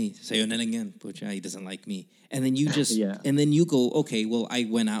 M.A., sayo na lang yan. Pucha, he doesn't like me. And then you just... And then you go, okay, well, I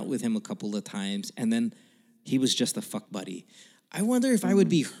went out with him a couple of times, and then he was just a fuck buddy. I wonder if I would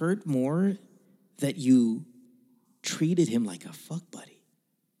be hurt more that you treated him like a fuck buddy.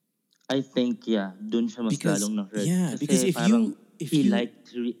 I think, dun siya mas lalong na-hurt. Yeah, kasi because if he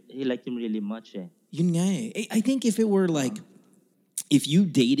liked him really much eh. Yun nga eh. I think if it were like, if you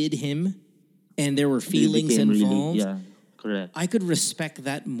dated him and there were feelings involved, really, correct. I could respect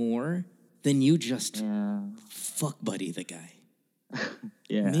that more than you just fuck buddy the guy.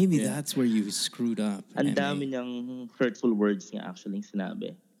 Maybe that's where you screwed up. Ang dami niyang hurtful words niya actually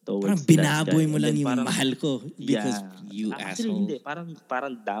sinabi parang towards that guy. binaboy mo And lang then yung parang, mahal ko because you actually asshole. hindi.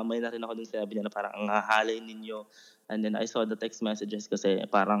 Parang damay na rin ako dun sinabi niya na parang ang hahalay ninyo. And then I saw the text messages kasi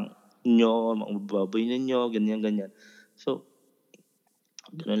parang baboy ninyo, ganyan. So,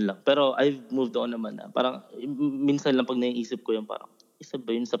 ganun lang. Pero I've moved on naman na. Parang minsan lang pag naiisip ko yung parang isa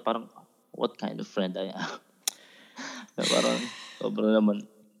ba yun sa parang what kind of friend I am? Parang sobra naman.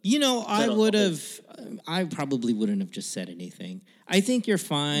 You know, I probably wouldn't have just said anything. I think you're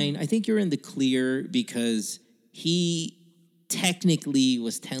fine. I think you're in the clear because he technically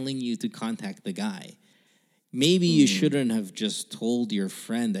was telling you to contact the guy. Maybe you shouldn't have just told your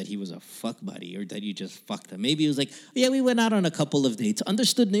friend that he was a fuck buddy or that you just fucked him. Maybe it was like, yeah, we went out on a couple of dates.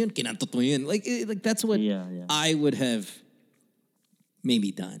 Understood na yun, kinantot mo yun. Like that's what I would have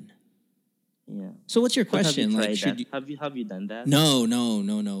maybe done. Yeah. So what's your question? Have you tried have you done that? No.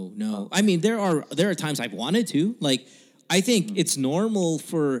 I mean, there are times I've wanted to. Like, I think it's normal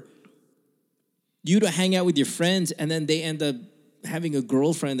for you to hang out with your friends and then they end up having a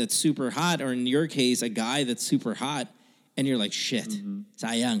girlfriend that's super hot, or in your case, a guy that's super hot, and you're like, shit,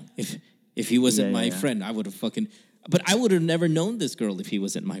 sayang. If he wasn't my friend, I would have fucking. But I would have never known this girl if he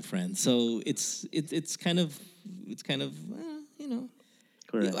wasn't my friend. So it's kind of you know.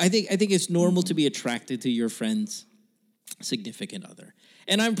 Correct. I think it's normal to be attracted to your friend's significant other.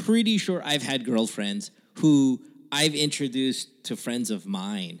 And I'm pretty sure I've had girlfriends who I've introduced to friends of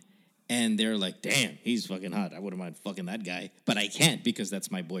mine, and they're like, damn, he's fucking hot. I wouldn't mind fucking that guy. But I can't because that's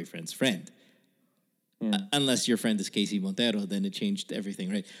my boyfriend's friend. Unless your friend is Casey Montero, then it changed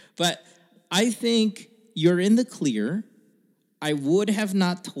everything, right? But I think you're in the clear. I would have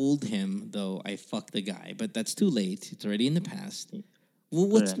not told him, though, I fucked the guy. But that's too late. It's already in the past. Well,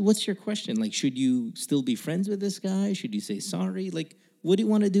 what's your question? Like, should you still be friends with this guy? Should you say sorry? Like, what do you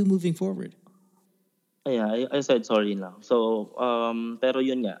want to do moving forward? Yeah, I said sorry lang. So, pero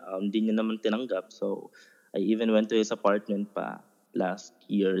yun nga, hindi niya naman tinanggap. So, I even went to his apartment pa last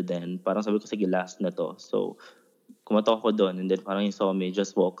year then. Parang sabi ko, sige, last na to. So, kumatok ako doon and then parang he saw me,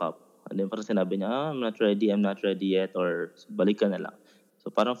 just woke up. And then parang sinabi niya, I'm not ready yet, or balik ka na lang.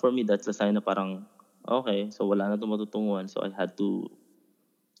 So, parang for me, that's a sign na parang, okay, so wala na itong matutunguhan. So, I had to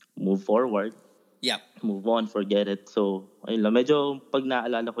move forward. Yeah. Move on, forget it. So, ayun lang. Medyo pag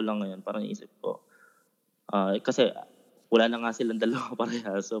naaalala ko lang ngayon, parang isip ko, kasi wala na nga silang dalawa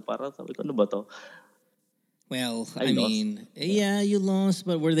pareha. So, parang sabi ko, ano ba to? Well, I mean, you lost,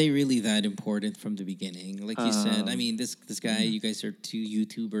 but were they really that important from the beginning? Like you said, I mean, this guy, you guys are two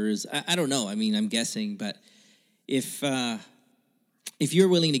YouTubers. I don't know. I mean, I'm guessing, but if you're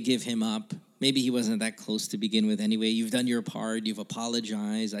willing to give him up, maybe he wasn't that close to begin with anyway. You've done your part. You've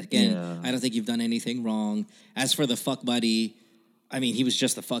apologized. Again, I don't think you've done anything wrong. As for the fuck buddy, I mean, he was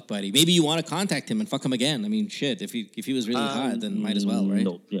just a fuck buddy. Maybe you want to contact him and fuck him again. I mean, shit, if he was really hot, then might as well, right?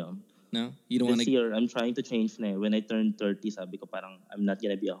 Nope, yeah. No? You don't want to... This year, I'm trying to change na. When I turned 30, sabi ko parang, I'm not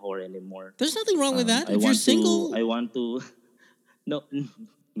gonna be a whore anymore. There's nothing wrong with that. If you're single... I want to... No,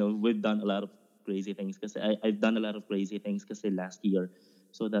 we've done a lot of crazy things. Kasi I've done a lot of crazy things kasi last year.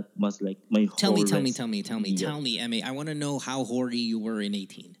 So that was like my Tell me, MA. I want to know how hoary you were in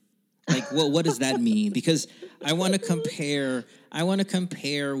 18. Like, what does that mean? Because I want to compare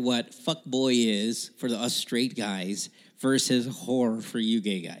what fuckboy is for us straight guys versus whore for you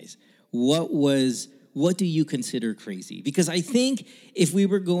gay guys. What do you consider crazy? Because I think if we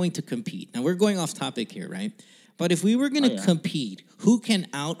were going to compete, now we're going off topic here, right? But if we were going to compete, who can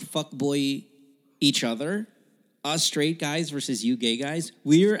out fuckboy each other? Us straight guys versus you gay guys,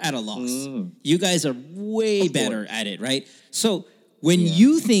 we're at a loss. You guys are way better at it, right? So when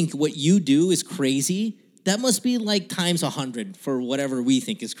you think what you do is crazy, that must be like times 100 for whatever we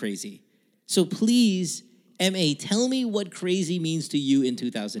think is crazy. So please, MA, tell me what crazy means to you in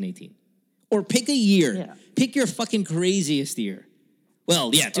 2018. Or pick a year. Yeah. Pick your fucking craziest year.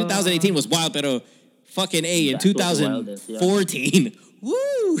 Well, 2018 was wild, pero fucking A in 2014.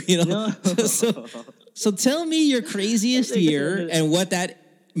 Woo! You know? So tell me your craziest year and what that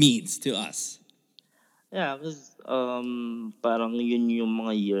means to us. Yeah, because parang yun yung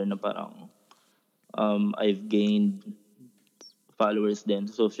mga year na parang I've gained followers then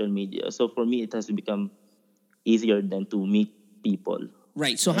to social media. So for me, it has become easier than to meet people.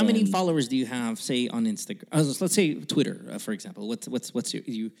 Right. So how many followers do you have, say, on Instagram? Let's say Twitter, for example. What's your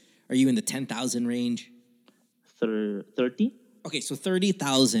are you in the 10,000 range? 30. Okay, so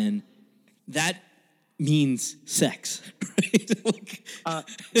 30,000. That means sex, right?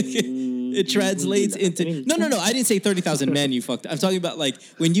 It translates into... No. I didn't say 30,000 men you fucked. I'm talking about, like,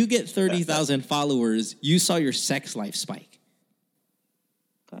 when you get 30,000 followers, you saw your sex life spike.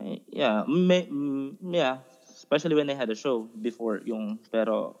 yeah, especially when I had a show before yung,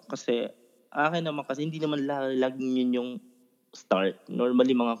 pero kasi akin naman kasi hindi naman laging yun yung start.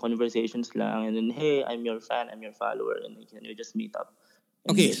 Normally mga conversations lang and then, hey, I'm your fan, I'm your follower, and then can we just meet up?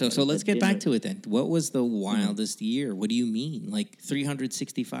 Okay, so let's get back to it then. What was the wildest year? What do you mean? Like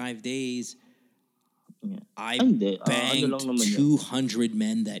 365 days? Yeah. I ano banged lang naman 200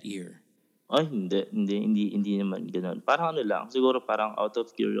 men that year. Ay, hindi naman ganoon. Parang ano lang, siguro parang out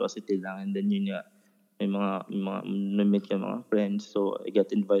of curiosity lang, and then yun nga, may mga na-meet ka mga friends, so I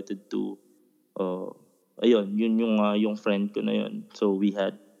got invited to, ayun, yun yung friend ko na yun. So we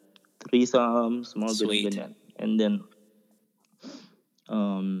had threesomes, mga ganyan. And then,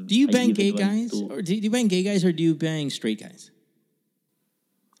 do you bang gay guys? Or do you bang gay guys or do you bang straight guys?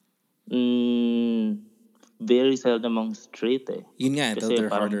 Very seldom among straight eh. Yun nga, they're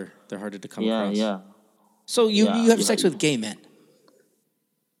harder to come across. Yeah. So you have sex with gay men?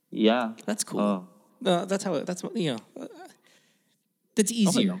 Yeah. That's cool. That's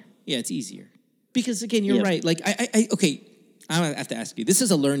easier. Okay, yeah, it's easier. Because again, you're right. Like I have to ask you. This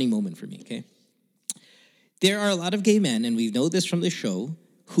is a learning moment for me, okay? There are a lot of gay men, and we know this from the show,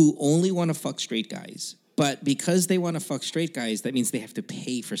 who only want to fuck straight guys. But because they want to fuck straight guys, that means they have to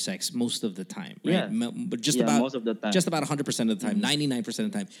pay for sex most of the time, right? But most of the time. Just about 100% of the time, 99%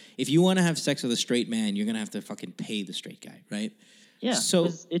 of the time. If you want to have sex with a straight man, you're going to have to fucking pay the straight guy, right? Yeah, so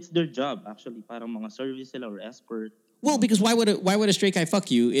it's their job, actually. Parang mga service sila or escort. Well, because why would a straight guy fuck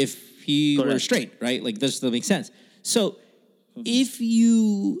you if he were straight, right? Like, this doesn't make sense. So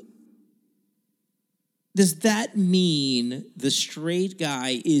does that mean the straight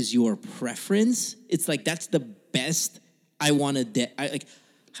guy is your preference? It's like, that's the best I want to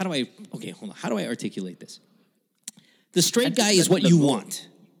how do I articulate this? The straight guy is what you want,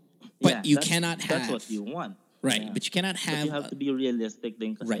 but you cannot have. That's what you want. Right, but you cannot have. But you have to be realistic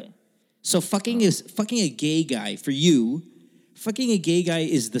din kasi. Right. So fucking a gay guy, for you, fucking a gay guy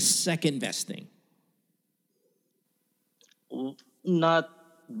is the second best thing. Not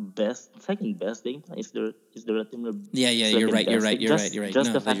second best thing. Is there a term? Yeah, you're right.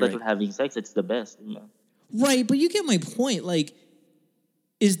 Just the fact that we're having sex, it's the best. Right, but you get my point. Like,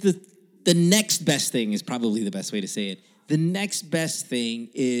 is the next best thing is probably the best way to say it. The next best thing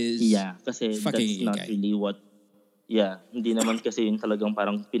is kasi fucking that's not really what. Yeah, hindi naman kasi yung talagang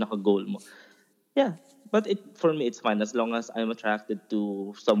parang pinaka-goal mo. Yeah, but for me, it's fine as long as I'm attracted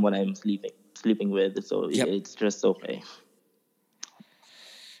to someone I'm sleeping with. So it's just okay.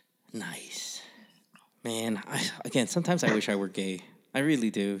 Nice. Man, sometimes I wish I were gay. I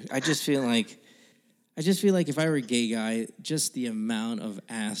really do. I just feel like if I were a gay guy, just the amount of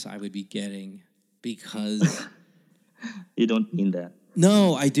ass I would be getting because... You don't mean that.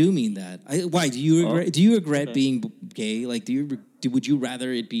 No, I do mean that. Why do you regret? Do you regret being gay? Like, would you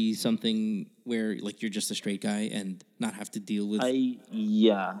rather it be something where like you're just a straight guy and not have to deal with?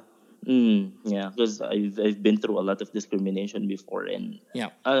 Because I've been through a lot of discrimination before, and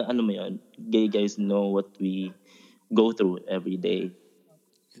ano mo yun, gay guys know what we go through every day.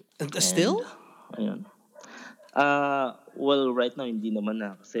 Still? Ayun. Well, right now hindi naman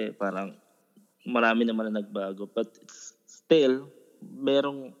na kasi parang marami naman na nagbago, but it's still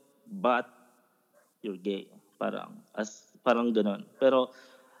merong but you're gay. Parang ganon. Pero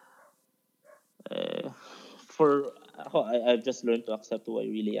for ako, I've just learned to accept who I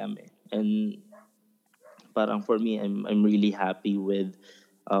really am. And parang for me, I'm really happy with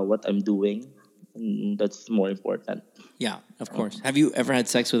what I'm doing. And that's more important. Yeah, of course. Have you ever had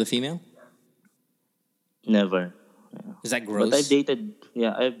sex with a female? Never. Is that gross? But I've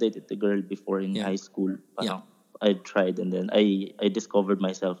dated a girl before in high school. I tried, and then I discovered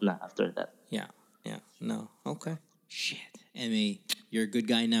myself na after that. Yeah. No. Okay. Shit. Emmy, you're a good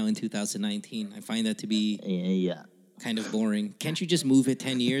guy now in 2019. I find that to be kind of boring. Can't you just move it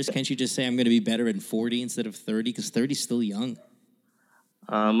 10 years? Can't you just say I'm going to be better in 40 instead of 30? Because 30 is still young.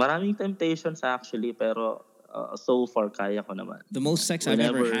 Maraming temptations actually, pero so far kaya ko naman. The most sex I've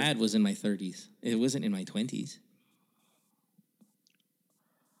ever had was in my 30s. It wasn't in my 20s.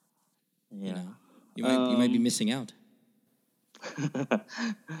 Yeah. You might be missing out.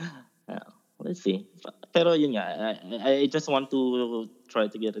 Let's see. Pero yun nga, I just want to try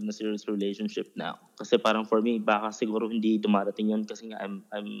to get in a serious relationship now. Kasi parang for me, baka siguro hindi dumarating yun kasi nga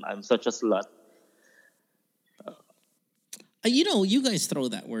I'm such a slut. You guys throw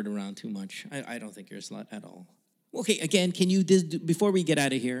that word around too much. I don't think you're a slut at all. Okay, again, can you before we get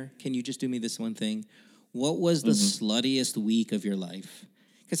out of here, can you just do me this one thing? What was the sluttiest week of your life?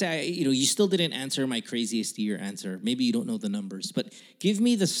 Because you still didn't answer my craziest year answer. Maybe you don't know the numbers, but give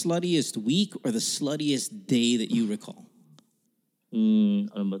me the sluttiest week or the sluttiest day that you recall.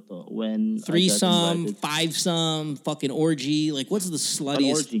 Ano ba to? When I got Threesome, invited, five-some, fucking orgy. Like, what's the an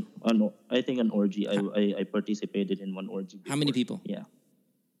sluttiest? orgy. I think an orgy. I participated in one orgy. How many before. people? Yeah.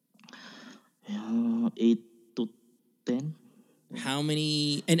 8 to 10. How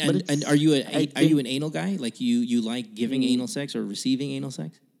many? But And it's, are you I are you think an anal guy? Like you like giving anal sex or receiving anal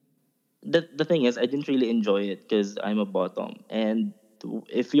sex? the thing is, I didn't really enjoy it because I'm a bottom, and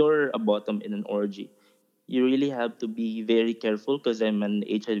if you're a bottom in an orgy, you really have to be very careful because I'm an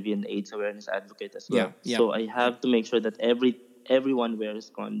HIV and AIDS awareness advocate as well. Yeah. So I have to make sure that everyone wears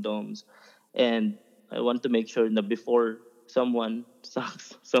condoms, and I want to make sure that before someone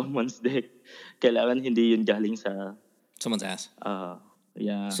sucks someone's dick, kailangan hindi yun galing sa Someone's ass.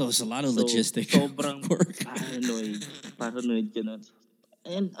 Yeah. So it's a lot of So, logistic sobrang work. paranoid ka na.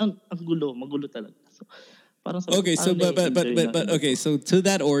 And ang magulo talaga. So, parang Okay, so parang but na-enjoy okay, ko. so to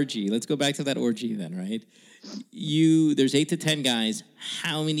that orgy, let's go back to that orgy then, right? There's 8 to 10 guys.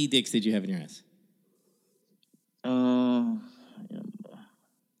 How many dicks did you have in your ass? Ayan ba?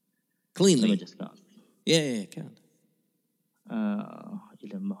 Cleanly. Let me just count. Yeah, count.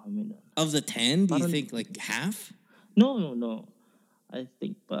 Ilan ba kami na? Of the 10, do you Parang- think like half? No. I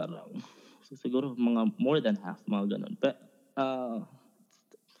think parang siguro mga more than half, mga ganun. But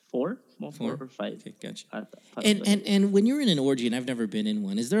four or five. Okay, gotcha. Parang ganun. And when you're in an orgy, and I've never been in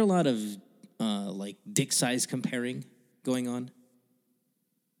one, is there a lot of like dick size comparing going on?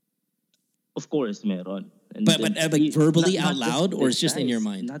 Of course, meron. And But then, like verbally not out loud, or it's dick just in your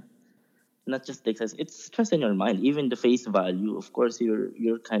size, mind? Not just dick size. It's just in your mind. Even the face value. Of course,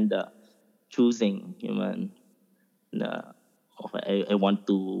 you're kinda choosing, man. Na okay, I want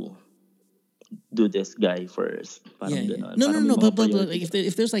to do this guy first. Parang ganun. No, Parang may mga but priority like, ka.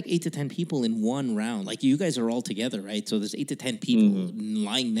 if there's like 8 to 10 people in one round, like you guys are all together, right? So there's 8 to 10 people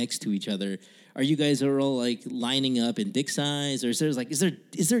lying next to each other. Are you guys are all like lining up in dick size, or is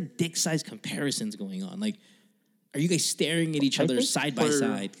there dick size comparisons going on? Like, are you guys staring at each I other think side by for-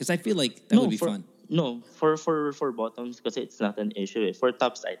 side? Because I feel like that would be fun. No, for bottoms because it's not an issue. For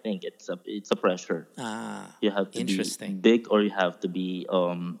tops, I think it's a pressure. You have to interesting. be big or you have to be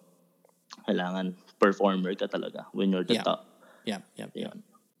kailangan performer ka talaga when you're the top. Yeah.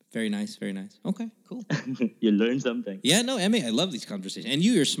 Very nice. Okay, cool. You learn something. Yeah, no, Emmy, I love these conversations. And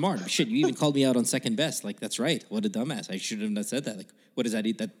you're smart. Shit, you even called me out on second best. Like, that's right. What a dumbass. I shouldn't have said that. Like, what does that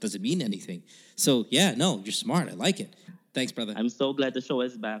eat? That doesn't mean anything. So, yeah, no, you're smart. I like it. Thanks, brother. I'm so glad the show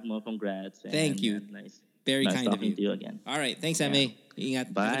is back. Mo, congrats. Thank you. Nice. Very nice kind of talking you. to you again. All right. Thanks, Emmy.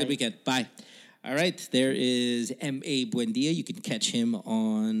 Ingat. Bye. Have a good weekend. Bye. All right. There is M.A. Buendia. You can catch him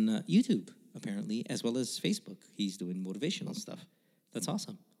on YouTube, apparently, as well as Facebook. He's doing motivational stuff. That's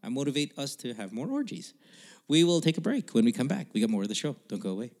awesome. I motivate us to have more orgies. We will take a break. When we come back, we got more of the show. Don't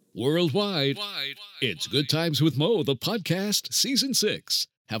go away. Worldwide, it's Good Times with Mo, the podcast, Season 6.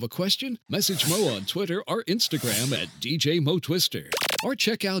 Have a question? Message Mo on Twitter or Instagram at DJ Mo Twister. Or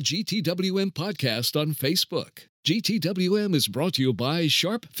check out GTWM Podcast on Facebook. GTWM is brought to you by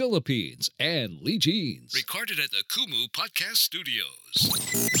Sharp Philippines and Lee Jeans. Recorded at the Kumu Podcast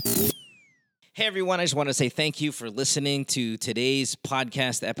Studios. Hey, everyone. I just want to say thank you for listening to today's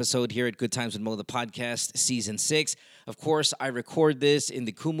podcast episode here at Good Times with Mo, the podcast, Season 6. Of course, I record this in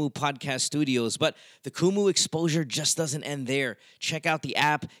the Kumu Podcast Studios, but the Kumu exposure just doesn't end there. Check out the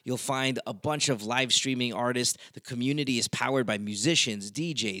app. You'll find a bunch of live streaming artists. The community is powered by musicians,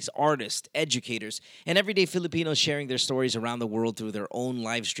 DJs, artists, educators, and everyday Filipinos sharing their stories around the world through their own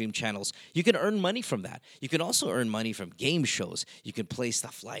live stream channels. You can earn money from that. You can also earn money from game shows. You can play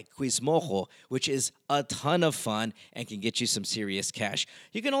stuff like Quiz Mojo, which is a ton of fun and can get you some serious cash.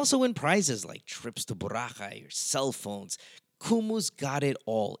 You can also win prizes like trips to Boracay or cell phones. Kumu's got it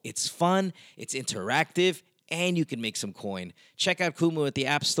all. It's fun, it's interactive, and you can make some coin. Check out Kumu at the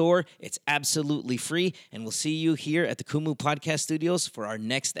App Store. It's absolutely free, and we'll see you here at the Kumu Podcast Studios for our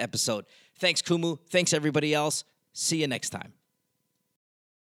next episode. Thanks, Kumu. Thanks, everybody else. See you next time.